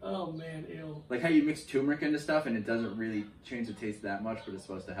 Oh man, ew. Like how you mix turmeric into stuff and it doesn't really change the taste that much, but it's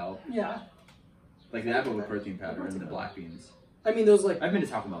supposed to help. Yeah. Like that, but with protein powder and the black beans. I mean, those like... I've been to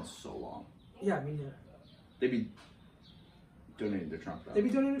Taco Bell so long. Yeah, I mean, yeah. They'd be donating to Trump, though. They'd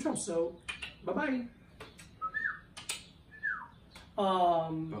be donating to Trump, so bye-bye.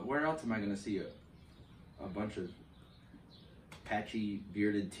 But where else am I going to see a bunch of patchy,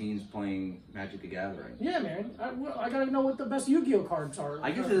 bearded teens playing Magic the Gathering? Yeah, man. I got to know what the best Yu-Gi-Oh cards are. I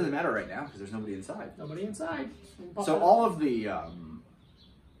guess it doesn't matter right now because there's nobody inside. Nobody inside. So all of the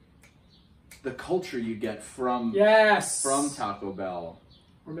culture you get from Taco Bell,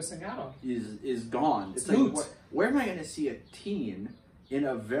 we're missing out on, is gone. It's like, where am I going to see a teen in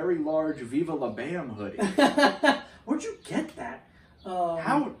a very large Viva La Bam hoodie? Where'd you get that?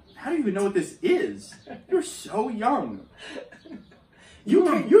 How do you even know what this is? You're so young. You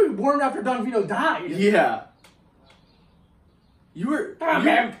were born after Don Vito died. Yeah. You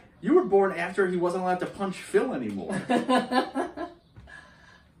were born after he wasn't allowed to punch Phil anymore.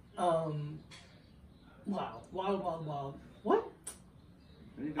 Wow. What?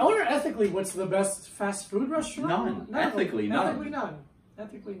 I wonder ethically what's the best fast food restaurant? None. Ethically none.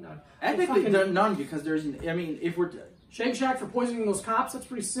 Ethically none. Ethically none because there's, I mean, if we're... Shake Shack for poisoning those cops, that's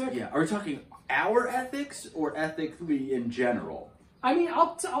pretty sick. Yeah, are we talking our ethics or ethically in general? I mean,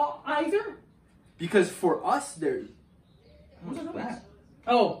 I'll either. Because for us, there's... What's that?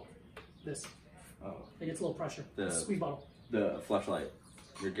 Oh, this. Oh. It gets a little pressure. The squeeze bottle. The Fleshlight.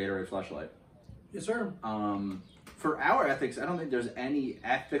 Your Gatorade Fleshlight. Yes, sir. For our ethics, I don't think there's any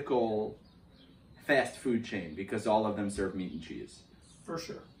ethical fast food chain because all of them serve meat and cheese. For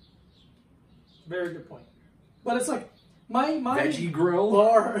sure. Very good point. But it's like my Veggie Grill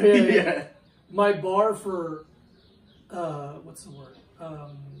bar. Yeah. My bar for what's the word?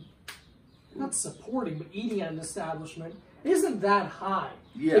 Not supporting, but eating at an establishment isn't that high.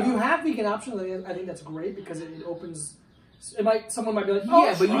 Yeah. If you have vegan options, I think that's great because it opens. Someone might be like,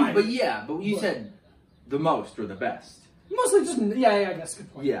 oh, yeah, but you said the most or the best. Mostly just, I guess,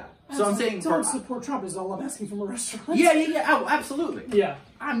 good point. Yeah. So I'm saying... Don't support Trump is all I'm asking from a restaurant. Yeah. Oh, absolutely. Yeah.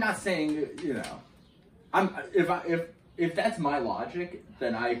 I'm not saying, if that's my logic,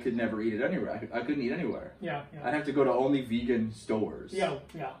 then I could never eat it anywhere. I couldn't eat anywhere. Yeah. I'd have to go to only vegan stores. Yeah.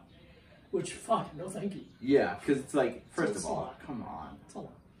 Which, fuck, no thank you. Yeah, because it's like, first of all, come on. It's a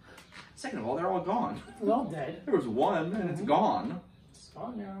lot. Second of all, they're all gone. They're all dead. There was one, and it's gone. It's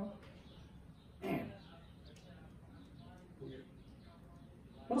gone now. Man. Weird.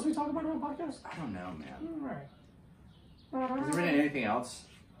 What else we talk about on the podcast? I don't know, man. All right. Has there been anything else?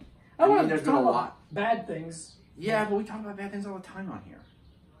 I mean, there's been a lot. Bad things. Yeah, but we talk about bad things all the time on here.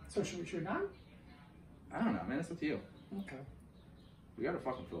 So should we not? I don't know, man. It's up to you. Okay. We gotta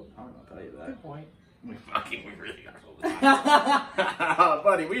fucking fill the time, I'll tell you that. Good point. We really gotta fill the time.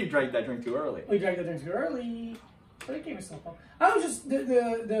 Buddy, we drank that drink too early. We drank that drink too early. But it gave us something. I was just,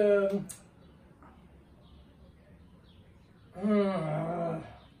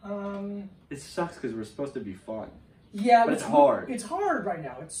 it sucks because we're supposed to be fun. Yeah, but it's hard. It's hard right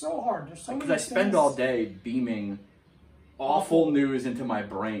now. It's so hard. There's so many things. Because I spend all day beaming awful news into my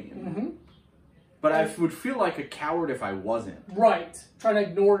brain. Mm-hmm. But I would feel like a coward if I wasn't. Right. Trying to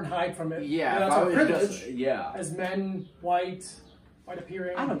ignore and hide from it. Yeah. That's our privilege. Yeah. As men, white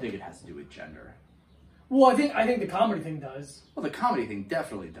appearing. I don't think it has to do with gender. Well, I think the comedy thing does. Well, the comedy thing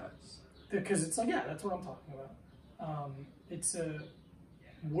definitely does. Because it's like, yeah, that's what I'm talking about.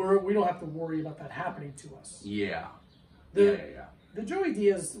 We don't have to worry about that happening to us. Yeah. The the Joey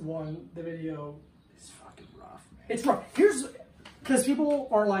Diaz one, the video is fucking rough, man. It's rough. Here's because people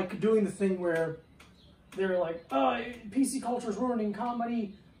are like doing the thing where they're like, PC culture is ruining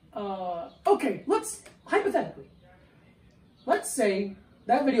comedy. Okay, hypothetically, let's say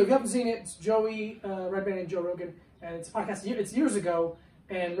that video, if you haven't seen it, it's Joey Redman and Joe Rogan, and it's a podcast. It's years ago,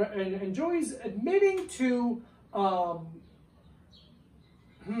 and Joey's admitting to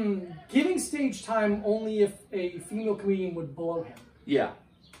giving stage time only if a female comedian would blow him. Yeah,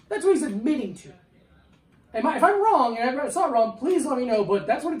 that's what he's admitting to. If I'm wrong, and I saw it wrong, please let me know. But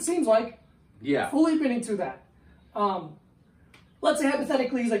that's what it seems like. Yeah, fully admitting to that. Let's say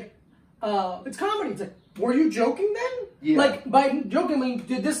hypothetically, he's like, it's comedy. It's like, were you joking then? Yeah. Like, by joking, I mean,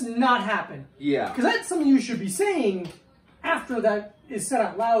 did this not happen? Yeah. Because that's something you should be saying after that is said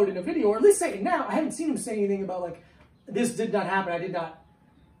out loud in a video, or at least say it now. I haven't seen him say anything about, like, this did not happen. I did not,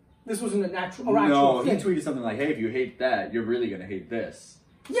 this wasn't a actual No, thing. he tweeted something like, hey, if you hate that, you're really going to hate this.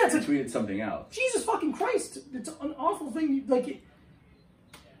 Yeah, it's he tweeted something else. Jesus fucking Christ. It's an awful thing. Like,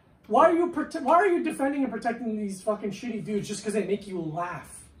 why are you defending and protecting these fucking shitty dudes just because they make you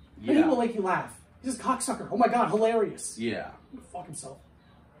laugh? Yeah. People make you laugh. He's just a cocksucker. Oh my god, hilarious. Yeah. Fuck himself.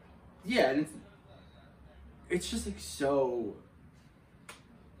 Yeah, and it's just like so.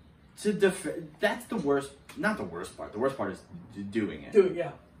 That's the worst. Not the worst part. The worst part is doing it.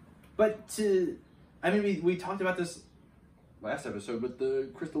 Yeah. But I mean, we talked about this last episode with the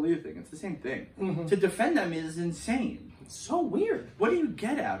Crystalia thing. It's the same thing. Mm-hmm. To defend them is insane. It's so weird. What do you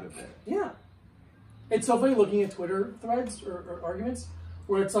get out of it? Yeah. It's so funny looking at Twitter threads or arguments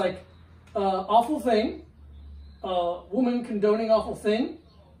where it's like, awful thing, woman condoning awful thing,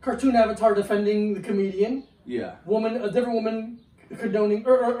 cartoon avatar defending the comedian. Yeah. A different woman condoning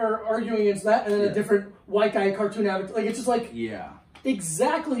or arguing against that, and then a different white guy cartoon avatar. Like, it's just like, yeah,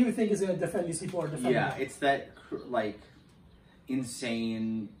 exactly who you think is going to defend these people are defending. Yeah, it's that like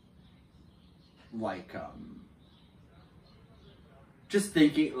insane, like just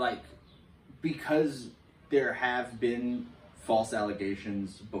thinking like because there have been false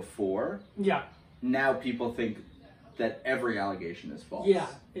allegations before. Yeah. Now people think that every allegation is false. Yeah,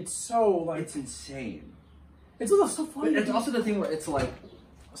 it's so like it's insane. It's also so funny. But it's also the thing where it's like,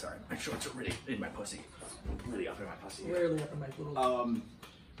 sorry, my shorts are really in my pussy, really up in my pussy. Rarely up in my little.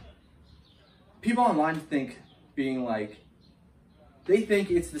 People online think being like, they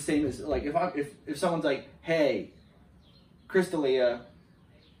think it's the same as like if someone's like, hey, Crystalia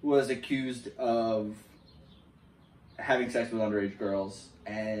was accused of having sex with underage girls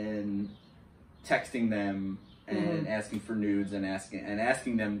and texting them and asking for nudes and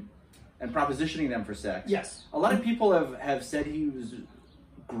asking them and propositioning them for sex. Yes. A lot of people have said he was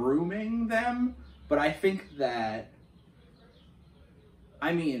grooming them, but I think that,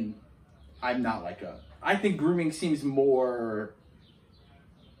 I mean, I think grooming seems more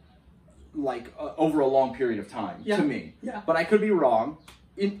like over a long period of time to me. Yeah. But I could be wrong.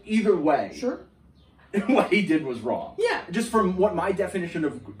 In either way. Sure. What he did was wrong. Yeah. Just from what my definition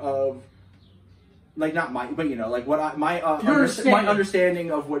of like not my, but you know, like what my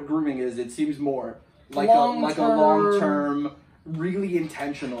understanding of what grooming is, it seems more like a long-term, really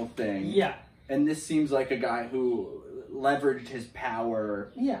intentional thing. Yeah. And this seems like a guy who leveraged his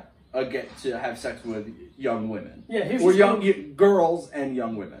power. Yeah. To have sex with young women. Yeah. Or girls and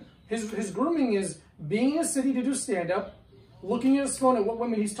young women. His grooming is being in a city to do stand-up, looking at his phone at what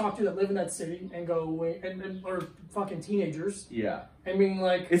women he's talked to that live in that city and go away, or fucking teenagers. Yeah. I mean,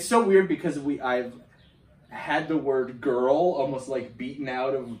 like... It's so weird because I've had the word girl almost like beaten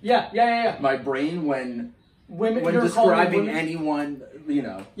out of my brain when describing anyone, you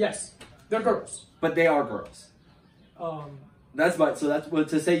know. Yes. They're girls. But they are girls. That's what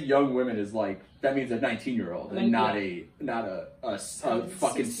to say young women is like, that means a 19-year-old and not a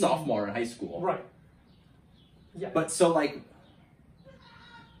fucking 16. Sophomore in high school. Right. Yeah. But so like,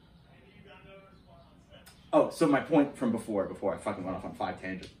 so my point from before I fucking went off on 5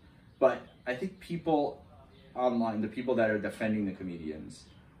 tangents, but I think people online, the people that are defending the comedians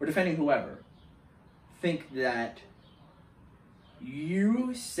or defending whoever, think that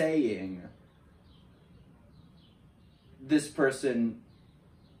you saying this person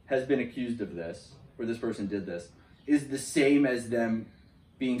has been accused of this or this person did this is the same as them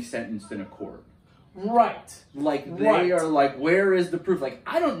being sentenced in a court. Right. Like, they are like, where is the proof? Like,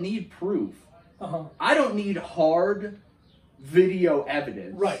 I don't need proof. I don't need hard video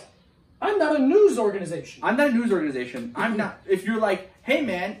evidence. Right. I'm not a news organization. I'm not. If you're like, hey,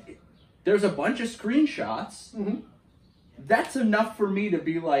 man, there's a bunch of screenshots, that's enough for me to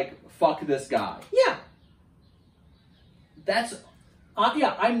be like, fuck this guy. Yeah. That's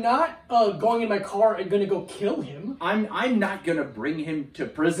Yeah, I'm not going in my car and gonna go kill him. I'm not gonna bring him to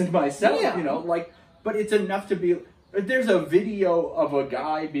prison myself, Yeah. you know, like, but it's enough to be. There's a video of a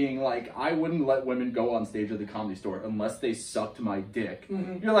guy being like, I wouldn't let women go on stage at the Comedy Store unless they sucked my dick.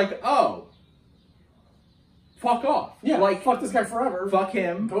 You're like, oh, fuck off. Yeah, like, fuck this guy forever. Fuck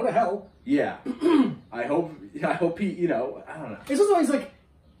him. Go to hell. Yeah. I hope he, you know, I don't know. It's also, he's like,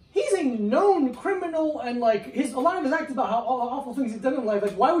 he's a known criminal, and like, a lot of his acts about how awful things he's done in life.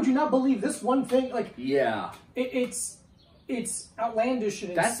 Like, why would you not believe this one thing? Like, yeah. It's outlandish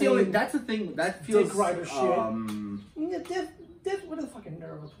and that's insane. That's the thing that feels Dick Rider shit. What the fucking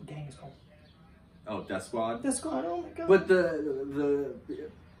nerve of gang is called? Oh, Death Squad. Death Squad. Oh my god. But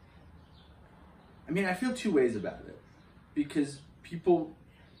I mean, I feel two ways about it because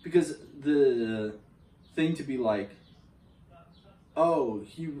the thing to be like, oh,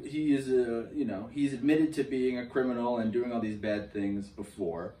 he is a, you know, he's admitted to being a criminal and doing all these bad things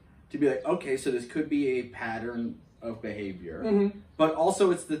before. To be like, okay, so this could be a pattern of behavior, but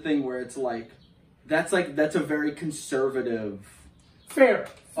also it's the thing where it's like that's a very conservative fair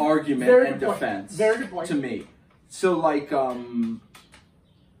argument very and defense very good point to me. So like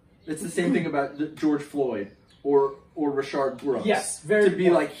it's the same thing about George Floyd or Rashard Brooks. Yes, very to be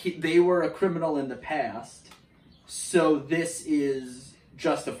like they were a criminal in the past, so this is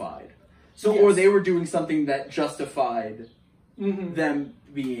justified. So yes. Or they were doing something that justified them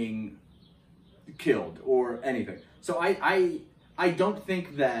being killed or anything. So I don't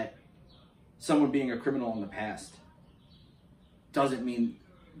think that someone being a criminal in the past doesn't mean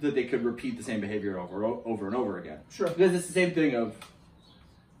that they could repeat the same behavior over and over again. Sure. Because it's the same thing of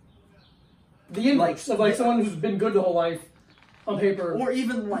the inverse of like someone who's been good the whole life on paper, or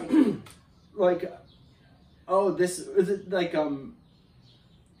even like oh, this is it like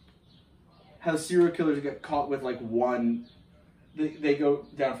how serial killers get caught with like one. They go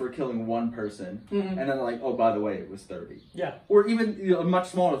down for killing one person, and then they're like, oh, by the way, it was 30. Yeah. Or even, you know, a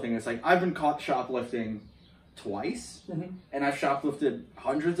much smaller thing. It's like, I've been caught shoplifting twice, and I've shoplifted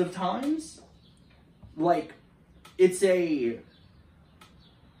hundreds of times. Like, it's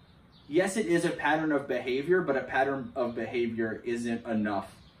yes, it is a pattern of behavior, but a pattern of behavior isn't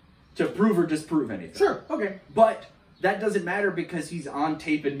enough to prove or disprove anything. Sure, okay. But that doesn't matter because he's on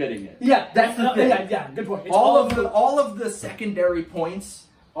tape admitting it. Yeah, that's the thing. Yeah, good point. It's all of the secondary points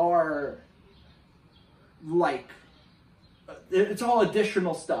are like it's all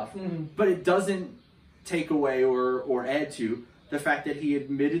additional stuff, but it doesn't take away or add to the fact that he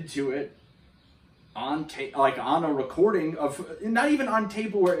admitted to it on tape, like on a recording of, not even on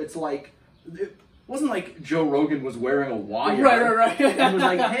tape where it's like. It wasn't like Joe Rogan was wearing a wire. Right. And was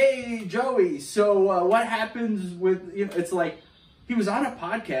like, hey, Joey, so what happens with, you know, it's like, he was on a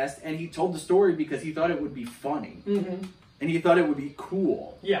podcast and he told the story because he thought it would be funny. And he thought it would be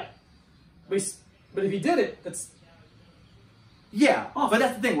cool. Yeah. But if he did it, that's... Yeah, but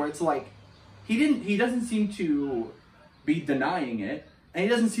that's the thing where it's like, he doesn't seem to be denying it, and he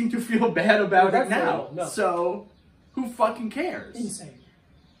doesn't seem to feel bad about it now. No. So, who fucking cares? Insane.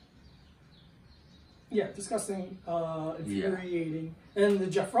 Yeah, disgusting, infuriating. Yeah. And the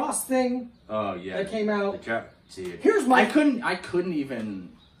Jeff Ross thing. Oh yeah, that came out. Here's my. I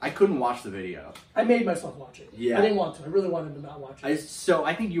couldn't watch the video. I made myself watch it. Yeah, I didn't want to. I really wanted to not watch it. So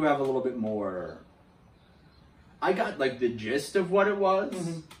I think you have a little bit more. I got like the gist of what it was,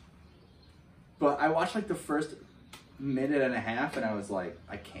 but I watched like the first minute and a half, and I was like,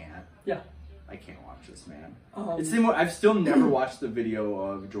 I can't. Yeah. I can't watch this, man. It's the more, I've still never watched the video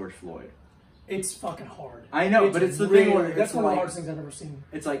of George Floyd. It's fucking hard. I know, but it's the thing where that's one of the hardest things I've ever seen.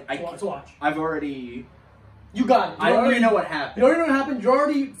 It's like to watch. I've already. You got it. I already know what happened. You already know what happened. You're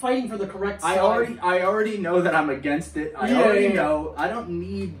already fighting for the correct side. I already know that I'm against it. I already know. I don't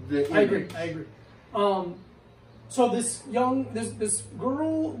need the image. I agree. So this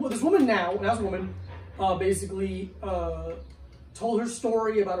girl, well, this woman now a woman, basically told her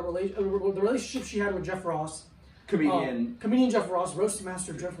story about the relationship she had with Jeff Ross. Comedian Jeff Ross, roast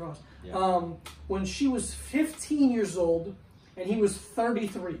master Jeff Ross. Yeah. When she was 15 years old and he was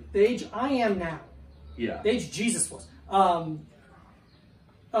 33, the age I am now. Yeah. The age Jesus was.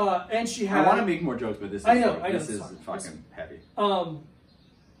 And she had. I want to make more jokes, but this is fucking heavy.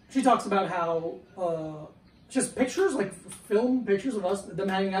 She talks about how just pictures, like film pictures of us, them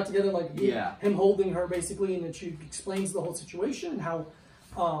hanging out together, like him holding her basically, and then she explains the whole situation and how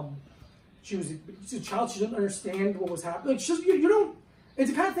she was a child, she didn't understand what was happening. Like, you don't. It's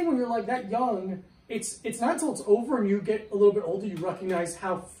the kind of thing when you're like that young. It's not until it's over and you get a little bit older you recognize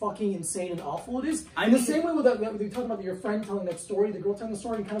how fucking insane and awful it is. The same way with that we talked about your friend telling that story, the girl telling the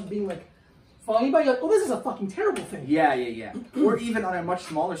story, and kind of being like, for anybody like, oh, this is a fucking terrible thing. Yeah. Or even on a much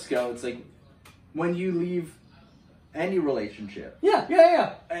smaller scale, it's like when you leave any relationship.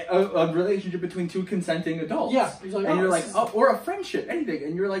 Yeah. A relationship between two consenting adults. Yeah. You're like, or a friendship, anything.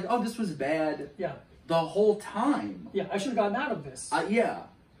 And you're like, oh, this was bad. Yeah. The whole time. Yeah, I should have gotten out of this. Yeah.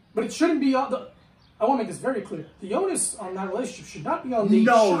 But it shouldn't be on the... I want to make this very clear. The onus on that relationship should not be on the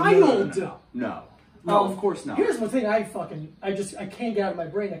child. No, of course not. Here's the thing I can't get out of my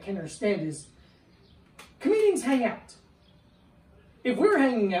brain, I can't understand is, comedians hang out. If we're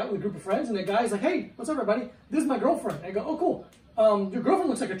hanging out with a group of friends and a guy's like, hey, what's up, everybody? This is my girlfriend. I go, oh, cool. Your girlfriend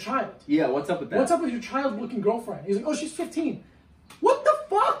looks like a child. Yeah, what's up with that? What's up with your child-looking girlfriend? He's like, oh, she's 15. What the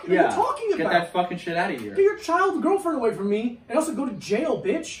fuck are you talking about? Get that fucking shit out of here. Get your child girlfriend away from me and also go to jail,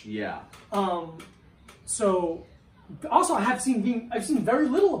 bitch. Yeah. So, also I've seen very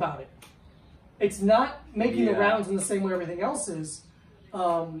little about it. It's not making the rounds in the same way everything else is. I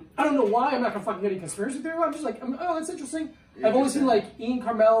don't know why. I'm not gonna fucking get any conspiracy theory. I'm just like, oh, that's interesting. I've only seen like Ian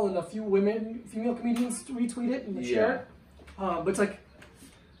Carmel and a few female comedians retweet it and share it. But it's like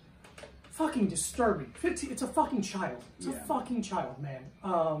fucking disturbing. 15. It's a fucking child. It's a fucking child, man.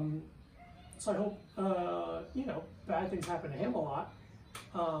 So I hope bad things happen to him a lot.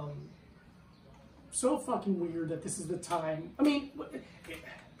 So fucking weird that this is the time. I mean,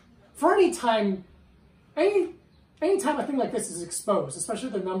 for any time a thing like this is exposed, especially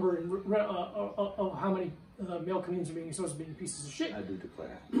the number of how many male comedians are being exposed to being pieces of shit. I do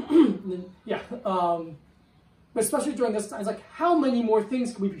declare. Yeah. But especially during this time, it's like, how many more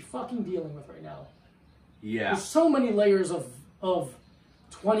things can we be fucking dealing with right now? Yeah. There's so many layers of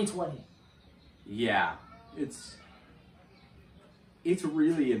 2020. Yeah. It's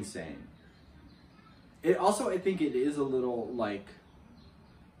really insane. It also, I think it is a little like,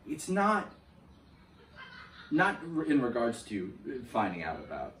 it's not in regards to finding out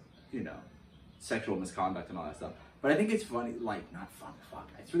about, sexual misconduct and all that stuff. But I think it's funny, like, not fun, fuck.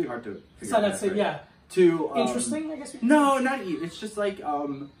 It's really hard to figure out. It's not interesting, I guess. No, not even. It's just like,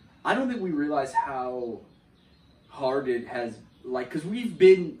 I don't think we realize how hard it has, like, because we've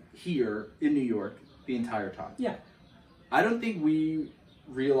been here in New York the entire time. Yeah. I don't think we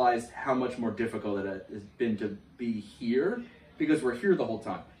realized how much more difficult it has been to be here because we're here the whole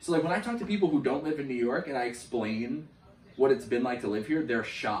time. So like when I talk to people who don't live in New York and I explain what it's been like to live here, they're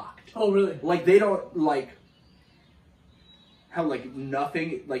shocked. Oh, really? Like they don't like how like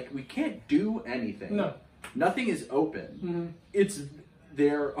nothing, like we can't do anything. No. Nothing is open. Mm-hmm. It's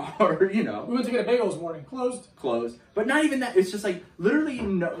there are, We went to get a bagel this morning. Closed. But not even that. It's just like literally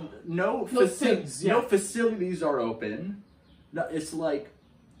no facilities are open. No, it's like,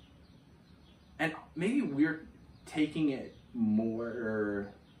 and maybe we're taking it more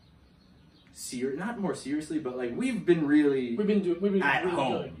serious, not more seriously, but like we've been really at really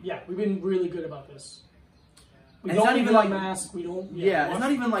home. Good. Yeah, we've been really good about this. We don't even like mask. We don't. Yeah, it's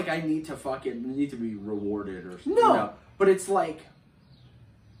not even like I need to be rewarded or something. No, but it's like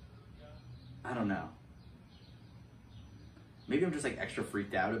I don't know. Maybe I'm just like extra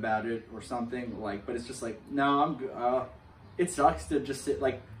freaked out about it or something. Like, but it's just like no, I'm good. It sucks to just sit.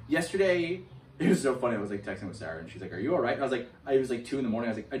 Like yesterday, it was so funny. I was like texting with Sarah, and she's like, "Are you all right?" And I was like, "It was like 2 a.m. I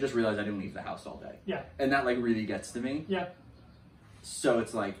was like, I just realized I didn't leave the house all day." Yeah. And that like really gets to me. Yeah. So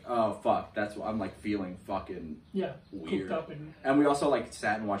it's like, oh fuck, that's what I'm like feeling fucking weird. Up and we also like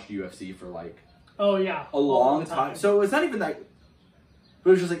sat and watched UFC for like a long time. So it's not even like, but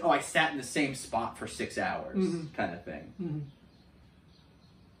it was just like, oh, I sat in the same spot for 6 hours, kind of thing. Mm-hmm.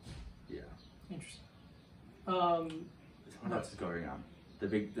 Yeah. Interesting. What else is going on?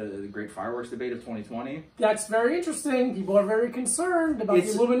 The great fireworks debate of 2020. That's very interesting. People are very concerned about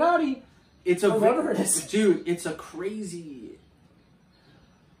the Illuminati. It's whatever it is, dude. It's a crazy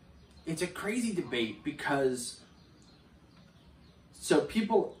debate because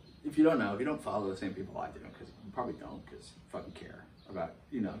people, if you don't follow the same people I do, because you probably don't, because you fucking care about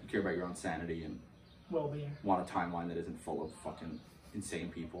you care about your own sanity and well-being. Want a timeline that isn't full of fucking insane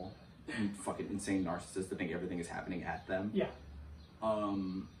people. Fucking insane narcissists that think everything is happening at them. Yeah.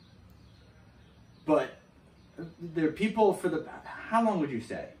 But there are people how long would you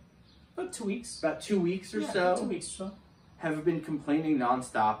say? About 2 weeks. About 2 weeks or so. About 2 weeks or so. Have been complaining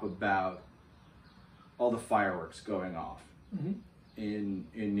nonstop about all the fireworks going off in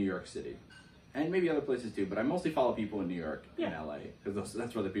New York City, and maybe other places too. But I mostly follow people in New York and LA because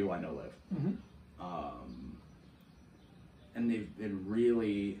that's where the people I know live. And they've been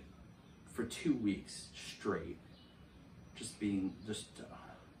really, for 2 weeks straight,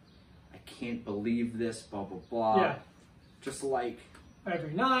 I can't believe this, blah, blah, blah. Yeah. Just like...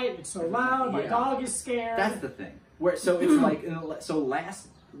 Every night, it's so loud, my dog is scared. That's the thing. Where so it's like so last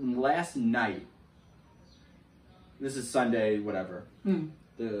night. This is Sunday, whatever.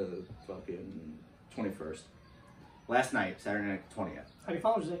 The fucking 21st. Last night, Saturday night, 20th. Happy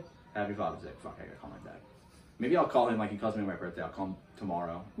Father's Day. Happy Father's Day. Fuck, I gotta call my dad. Maybe I'll call him like he calls me on my birthday. I'll call him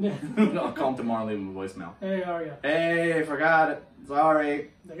tomorrow. Yeah. I'll call him tomorrow and leave him a voicemail. Hey, how are you? Hey, forgot it.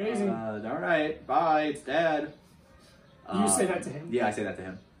 Sorry. Take it easy. All right. Bye. It's Dad. You say that to him? Yeah, I say that to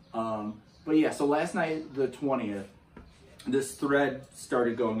him. But yeah, so last night, the 20th, this thread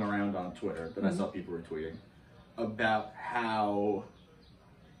started going around on Twitter that I saw people retweeting about how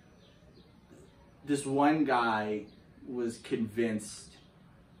this one guy was convinced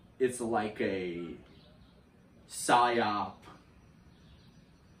it's like a psyop.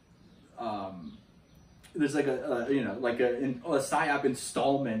 There's like a psyop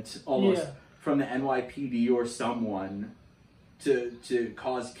installment almost from the NYPD or someone to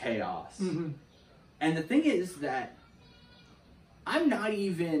cause chaos. And the thing is that I'm not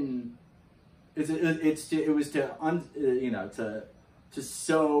even. It was to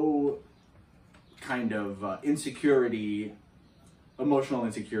sow kind of insecurity, emotional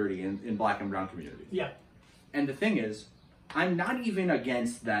insecurity in Black and brown communities. Yeah. And the thing is, I'm not even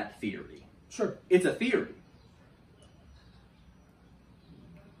against that theory. Sure. It's a theory.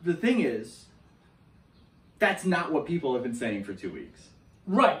 The thing is, that's not what people have been saying for 2 weeks.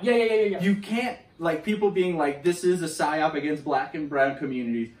 Right. Yeah. You can't, like, people being like, this is a psyop against Black and brown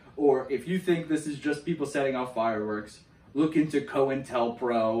communities, or if you think this is just people setting off fireworks, look into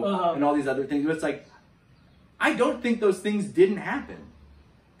COINTELPRO and all these other things. But it's like, I don't think those things didn't happen.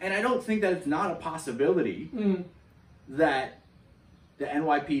 And I don't think that it's not a possibility that the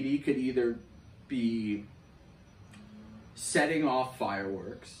NYPD could either be setting off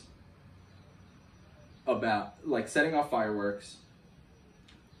fireworks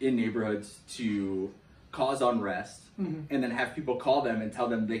in neighborhoods to cause unrest and then have people call them and tell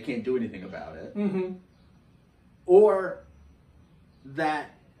them they can't do anything about it. Or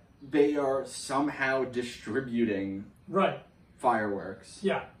that they are somehow distributing fireworks.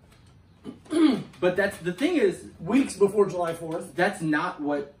 Yeah. But that's the thing is, weeks before July 4th. That's not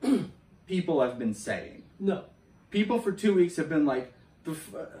what people have been saying. No. People for 2 weeks have been like,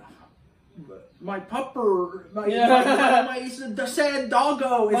 my pupper, the sad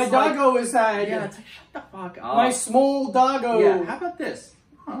doggo. My doggo is sad. Yeah, it's like, shut the fuck up. My small doggo. Yeah, how about this?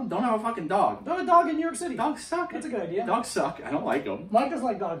 Don't have a fucking dog. Don't have a dog in New York City. Dogs suck. That's a good idea. Dogs suck. I don't like them. Mike doesn't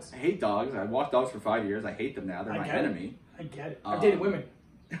like dogs. I hate dogs. I walked dogs for 5 years. I hate them now. They're my enemy. I get it. I've dated women.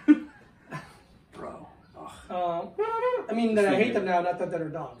 Bro. I mean, that I hate them now, not that they're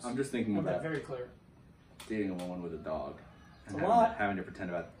dogs. I'm just thinking about that very clear. Dating a woman with a dog. And having to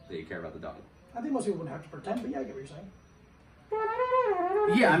pretend that you care about the dog. I think most people wouldn't have to pretend, but yeah, I get what you're saying.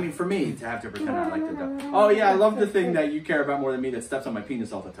 Yeah, I mean, for me, to have to pretend I like the dog. Oh, yeah, I love the thing that you care about more than me that steps on my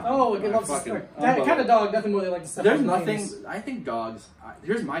penis all the time. Oh, it loves that kind of dog, nothing really like to step on my penis. I think dogs,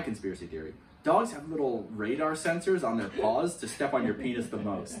 here's my conspiracy theory. Dogs have little radar sensors on their paws to step on your penis the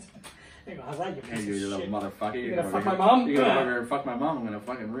most. Hey, how's that, you hey, you little motherfucker. You're gonna fuck my mom? You're gonna fuck my mom, I'm gonna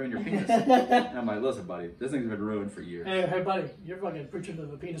fucking ruin your penis. And I'm like, listen, buddy, this thing's been ruined for years. Hey, buddy, you're fucking preaching to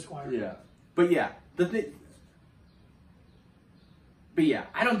the penis choir. Yeah. But yeah,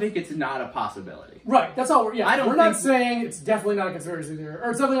 I don't think it's not a possibility. Right, that's all we're not saying it's definitely not a conspiracy theory,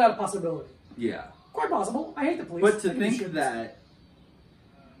 or it's definitely not a possibility. Yeah. Quite possible. I hate the police. But to think that,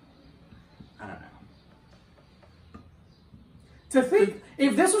 I don't know. To think,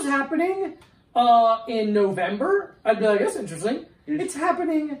 if this was happening in November, I'd be like, that's interesting. It's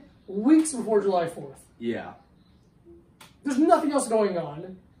happening weeks before July 4th. Yeah. There's nothing else going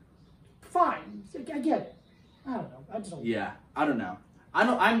on. Fine. I get it. I don't know. I just don't. Yeah. I don't know.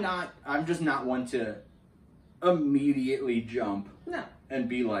 I'm just not one to immediately jump and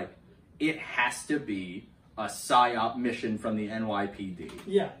be like, it has to be a PSYOP mission from the NYPD.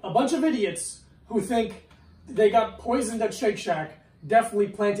 Yeah. A bunch of idiots who think they got poisoned at Shake Shack definitely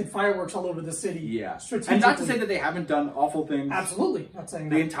planted fireworks all over the city. Yeah. And not to say that they haven't done awful things. Absolutely. Not saying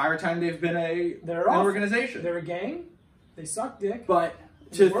that. The entire time they've been an organization. They're a gang. They suck dick. But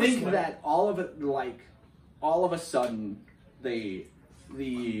to think that all of a sudden, the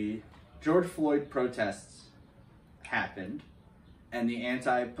George Floyd protests happened, and the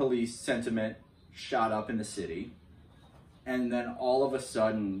anti-police sentiment shot up in the city, and then all of a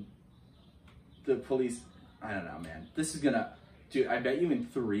sudden, the police, I don't know, man, this is gonna, dude, I bet you in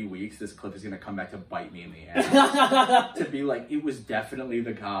 3 weeks, this clip is gonna come back to bite me in the ass. To be like, it was definitely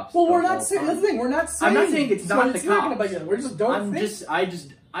the cops. Well, we're not saying, that's the thing, we're not saying. I'm not saying it's not the cops. We're just don't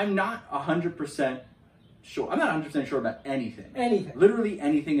think. I'm not 100% sure. I'm not 100% sure about anything. Anything. Literally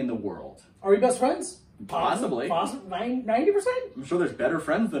anything in the world. Are we best friends? Possibly. 90%? I'm sure there's better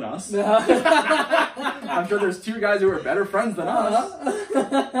friends than us. I'm sure there's two guys who are better friends than us.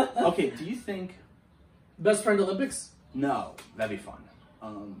 Okay, do you think... Best friend Olympics? No, that'd be fun.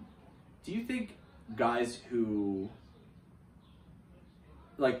 Do you think guys who...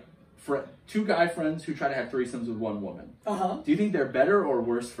 Like, two guy friends who try to have threesomes with one woman. Do you think they're better or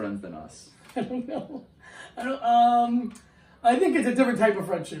worse friends than us? I don't know. I think it's a different type of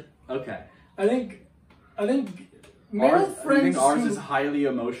friendship. Okay. I think male friends. You think ours is highly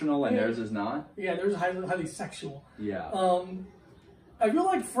emotional and theirs is not? Yeah, theirs is highly sexual. Yeah. I feel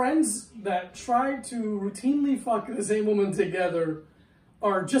like friends that try to routinely fuck the same woman together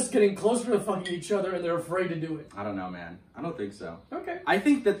are just getting closer to fucking each other and they're afraid to do it. I don't know, man. I don't think so. Okay. I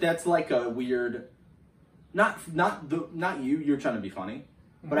think that's like a weird, not you. You're trying to be funny,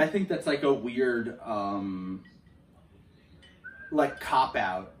 but I think that's like a weird, like cop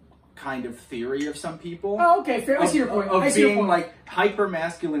out kind of theory of some people. Oh, okay, fair. I see your point. Of being like hyper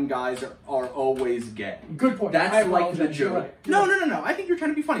masculine guys are always gay. Good point. That's like the joke. Right. No. I think you're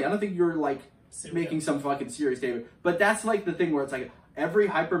trying to be funny. I don't think you're like making some fucking serious statement. But that's like the thing where it's like every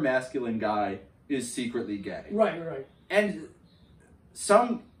hyper masculine guy is secretly gay. Right. And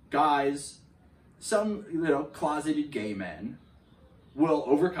some guys, closeted gay men will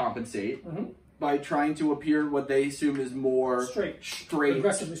overcompensate by trying to appear what they assume is more straight,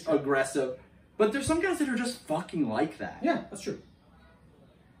 aggressive. But there's some guys that are just fucking like that. Yeah, that's true.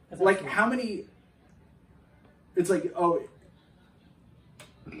 That's like how many? It's like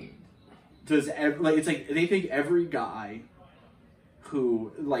it's like they think every guy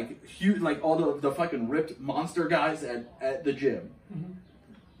who like huge, like all the fucking ripped monster guys at the gym.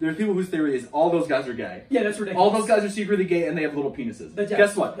 There are people whose theory is all those guys are gay. Yeah, that's ridiculous. All those guys are secretly gay and they have little penises.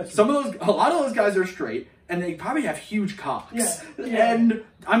 Guess what? A lot of those guys are straight and they probably have huge cocks. Yeah. And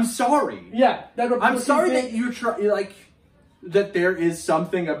I'm sorry. Yeah. I'm sorry that you that there is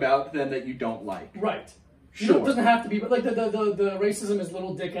something about them that you don't like. Right. Sure. It doesn't have to be, but like the racism is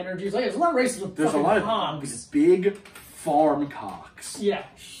little dick energy. It's like there's a lot of racism with There's a lot of these big farm cocks. Yeah.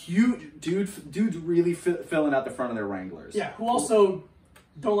 Huge dudes really filling out the front of their Wranglers. Yeah. Who also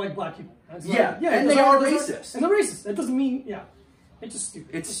don't like black people. And they are racist. And they're racist. That doesn't mean, it's just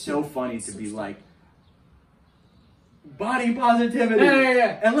stupid. It's so funny to be like, body positivity.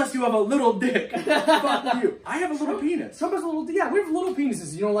 Yeah. Unless you have a little dick. Fuck you. I have a little penis. We have little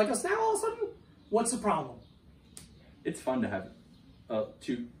penises. You don't like us now all of a sudden? What's the problem? It's fun to have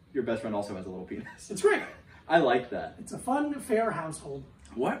your best friend also has a little penis. It's great. I like that. It's a fun, fair household.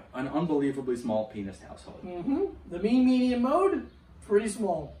 What an unbelievably small penis household. The mean medium mode, pretty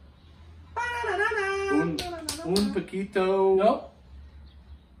small. Un poquito. Nope.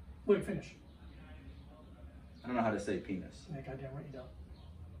 Wait, finish. I don't know how to say penis. Yeah, goddamn right you don't.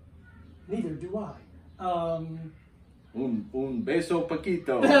 Neither do I. Un beso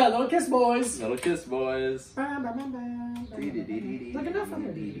poquito. Little kiss boys. Little kiss boys. Good enough for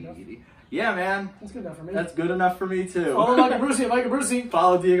me. Yeah, man. That's good enough for me. That's good enough for me too. Follow Micah Brucey at Micah Brucey.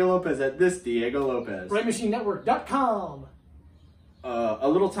 Follow Diego Lopez at this Diego Lopez. BrainMachineNetwork.com. A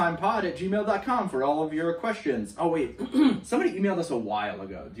little time pod at gmail.com for all of your questions. Oh wait, somebody emailed us a while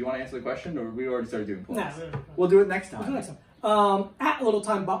ago. Do you want to answer the question, or we already started doing plugs? Nah, we'll do it next time. We'll do it next time. At Little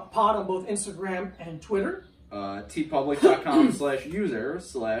Time Pod on both Instagram and Twitter.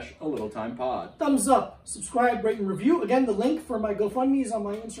 tpublic.com/user/a little time pod. Thumbs up, subscribe, rate, and review. Again, the link for my GoFundMe is on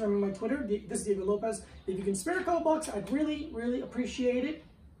my Instagram and my Twitter. This is Diego Lopez. If you can spare a couple bucks, I'd really, really appreciate it.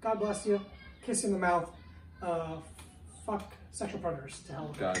 God bless you. Kiss you in the mouth. Fuck sexual predators to hell.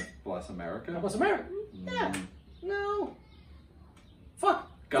 God bless America. God bless America. Yeah. No.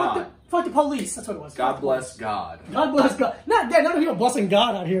 Fuck. God. Fuck the police. That's what it was. God bless God. God bless God. Not people blessing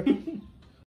God out here.